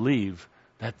now believe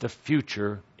that the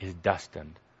future is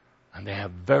destined, and they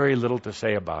have very little to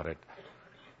say about it.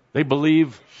 They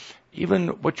believe even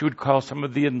what you would call some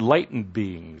of the enlightened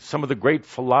beings, some of the great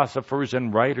philosophers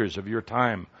and writers of your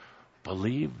time,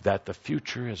 believe that the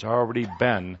future has already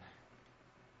been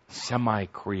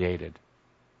semi-created.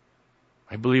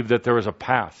 I believe that there is a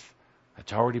path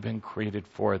that's already been created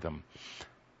for them.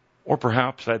 Or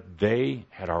perhaps that they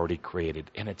had already created,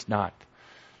 and it's not.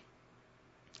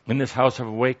 In this house of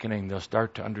awakening, they'll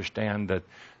start to understand that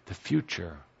the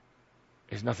future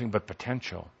is nothing but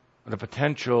potential. The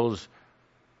potentials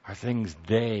are things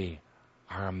they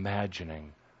are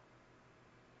imagining.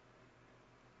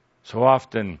 So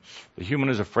often, the human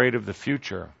is afraid of the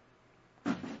future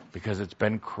because it's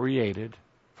been created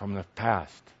from the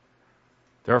past.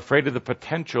 They're afraid of the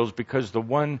potentials because the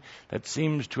one that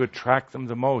seems to attract them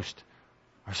the most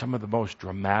are some of the most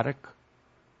dramatic,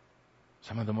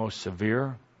 some of the most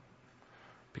severe.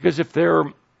 Because if they're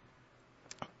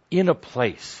in a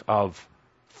place of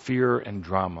fear and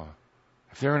drama,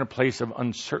 if they're in a place of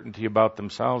uncertainty about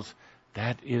themselves,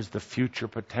 that is the future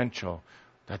potential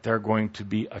that they're going to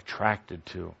be attracted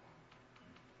to.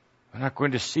 They're not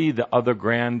going to see the other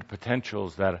grand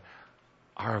potentials that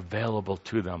are available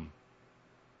to them.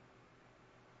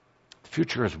 The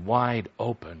future is wide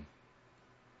open.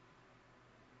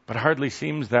 But it hardly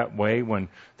seems that way when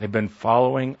they've been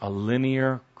following a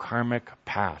linear karmic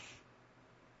path.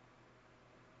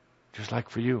 Just like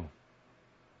for you.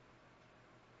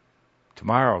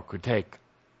 Tomorrow could take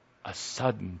a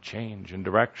sudden change in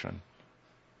direction.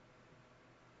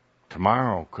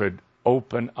 Tomorrow could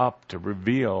open up to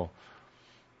reveal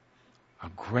a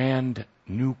grand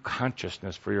new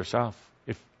consciousness for yourself,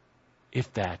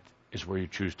 if that is where you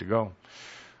choose to go.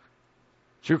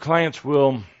 So your clients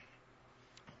will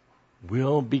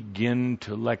begin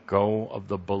to let go of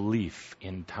the belief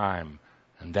in time,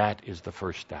 and that is the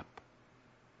first step.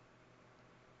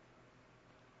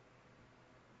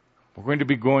 We're going to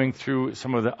be going through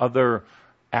some of the other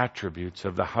attributes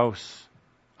of the House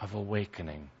of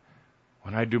Awakening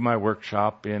when I do my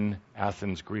workshop in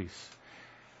Athens, Greece.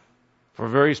 For a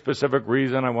very specific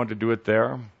reason, I want to do it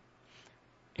there.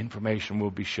 Information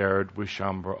will be shared with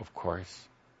Shaumbra, of course.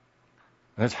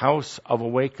 And this House of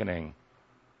Awakening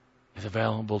is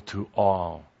available to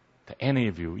all, to any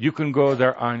of you. You can go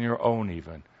there on your own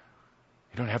even.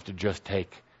 You don't have to just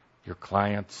take your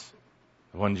clients,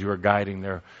 the ones you are guiding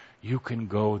there. You can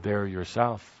go there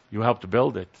yourself. You help to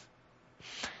build it.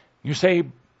 You say,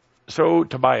 so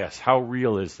Tobias, how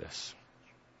real is this?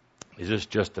 Is this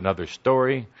just another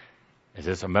story? Is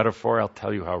this a metaphor? I'll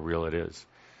tell you how real it is.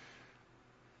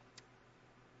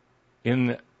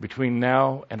 In between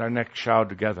now and our next show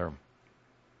together,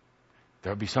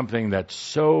 there'll be something that's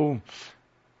so,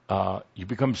 you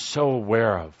become so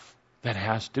aware of that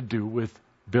has to do with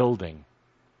building.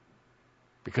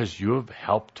 Because you have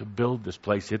helped to build this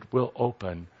place. It will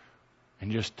open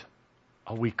in just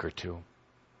a week or two.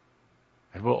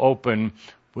 It will open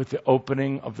with the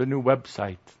opening of the new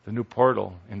website, the new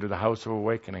portal into the House of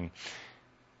Awakening.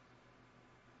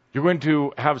 You're going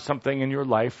to have something in your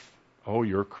life. Oh,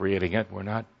 you're creating it. We're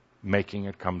not making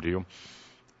it come to you.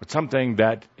 But something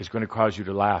that is going to cause you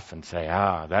to laugh and say,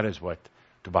 that is what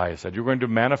Tobias said. You're going to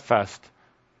manifest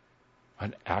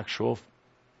an actual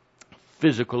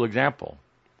physical example.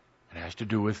 It has to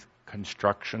do with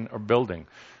construction or building.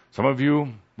 Some of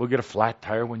you will get a flat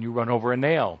tire when you run over a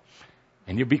nail.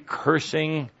 And you'll be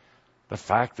cursing the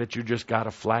fact that you just got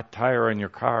a flat tire in your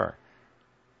car.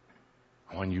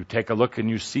 When you take a look and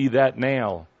you see that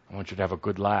nail, I want you to have a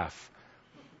good laugh.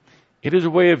 It is a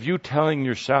way of you telling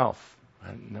yourself,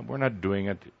 and we're not doing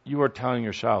it, you are telling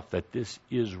yourself that this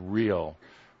is real.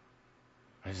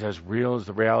 It's as real as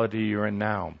the reality you're in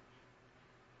now.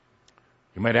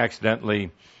 You might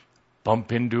accidentally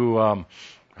bump into a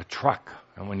truck,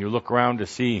 and when you look around to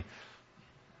see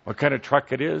what kind of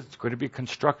truck it is, it's going to be a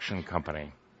construction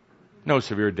company. No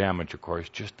severe damage, of course,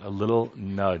 just a little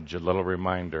nudge, a little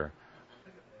reminder.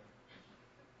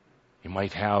 You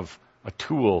might have a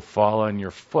tool fall on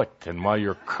your foot, and while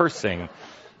you're cursing,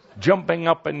 jumping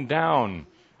up and down,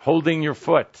 holding your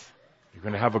foot, you're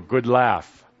going to have a good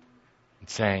laugh. and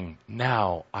saying,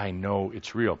 now I know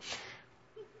it's real.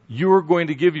 You're going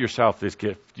to give yourself this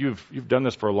gift. You've done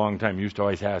this for a long time. You used to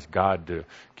always ask God to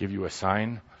give you a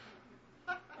sign.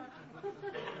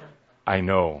 I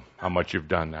know how much you've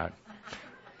done that.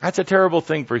 That's a terrible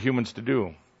thing for humans to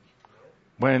do.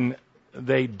 When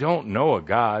they don't know a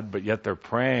God, but yet they're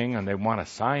praying and they want a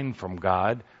sign from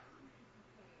God,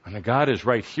 and the God is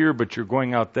right here, but you're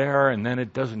going out there, and then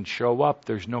it doesn't show up,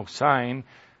 there's no sign,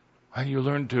 and you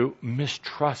learn to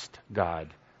mistrust God.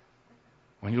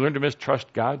 When you learn to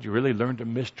mistrust God, you really learn to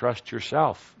mistrust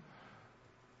yourself.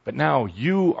 But now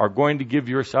you are going to give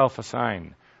yourself a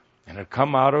sign, and it'll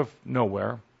come out of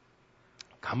nowhere,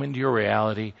 come into your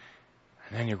reality,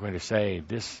 and then you're going to say,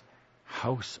 this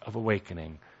house of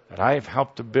awakening that I've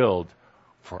helped to build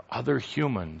for other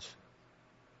humans,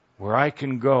 where I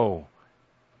can go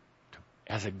to,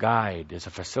 as a guide, as a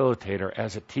facilitator,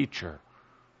 as a teacher,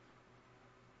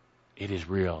 it is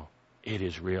real. It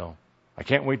is real. I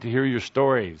can't wait to hear your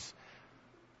stories.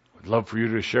 I'd love for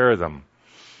you to share them.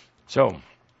 So,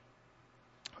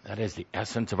 that is the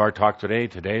essence of our talk today.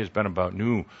 Today has been about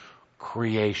new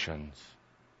creations,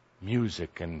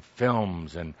 music and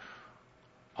films and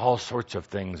all sorts of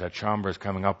things that Shaumbra is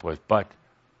coming up with. But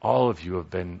all of you have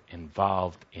been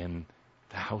involved in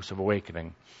the House of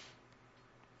Awakening.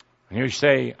 And you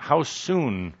say, how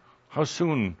soon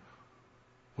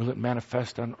will it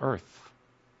manifest on earth?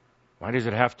 Why does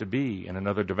it have to be in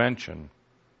another dimension?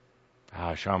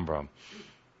 Shaumbra,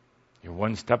 you're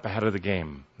one step ahead of the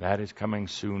game. That is coming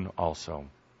soon also.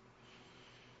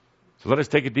 So let us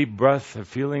take a deep breath of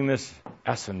feeling this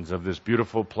essence of this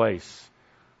beautiful place.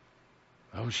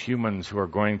 Those humans who are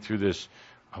going through this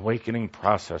awakening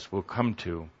process will come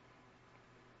to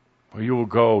where you will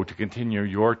go to continue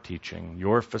your teaching,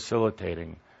 your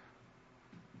facilitating.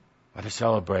 Let us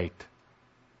celebrate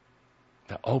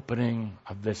the opening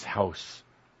of this house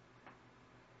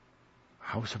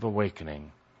of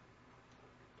awakening.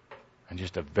 In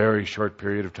just a very short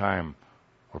period of time,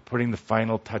 we're putting the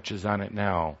final touches on it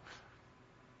now,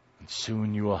 and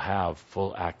soon you will have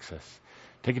full access.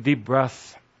 Take a deep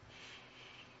breath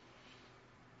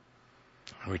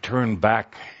and return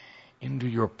back into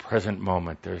your present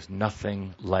moment. There's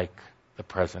nothing like the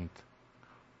present.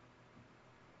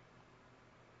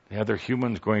 The other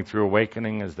humans going through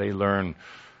awakening, as they learn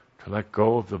to let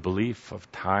go of the belief of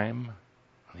time,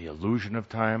 the illusion of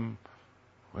time,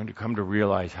 we're going to come to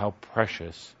realize how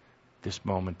precious this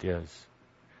moment is.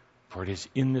 For it is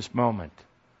in this moment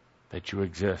that you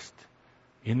exist.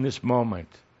 In this moment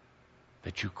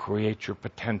that you create your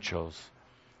potentials.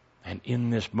 And in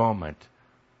this moment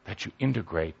that you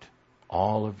integrate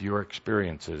all of your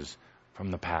experiences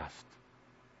from the past.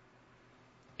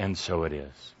 And so it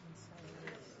is.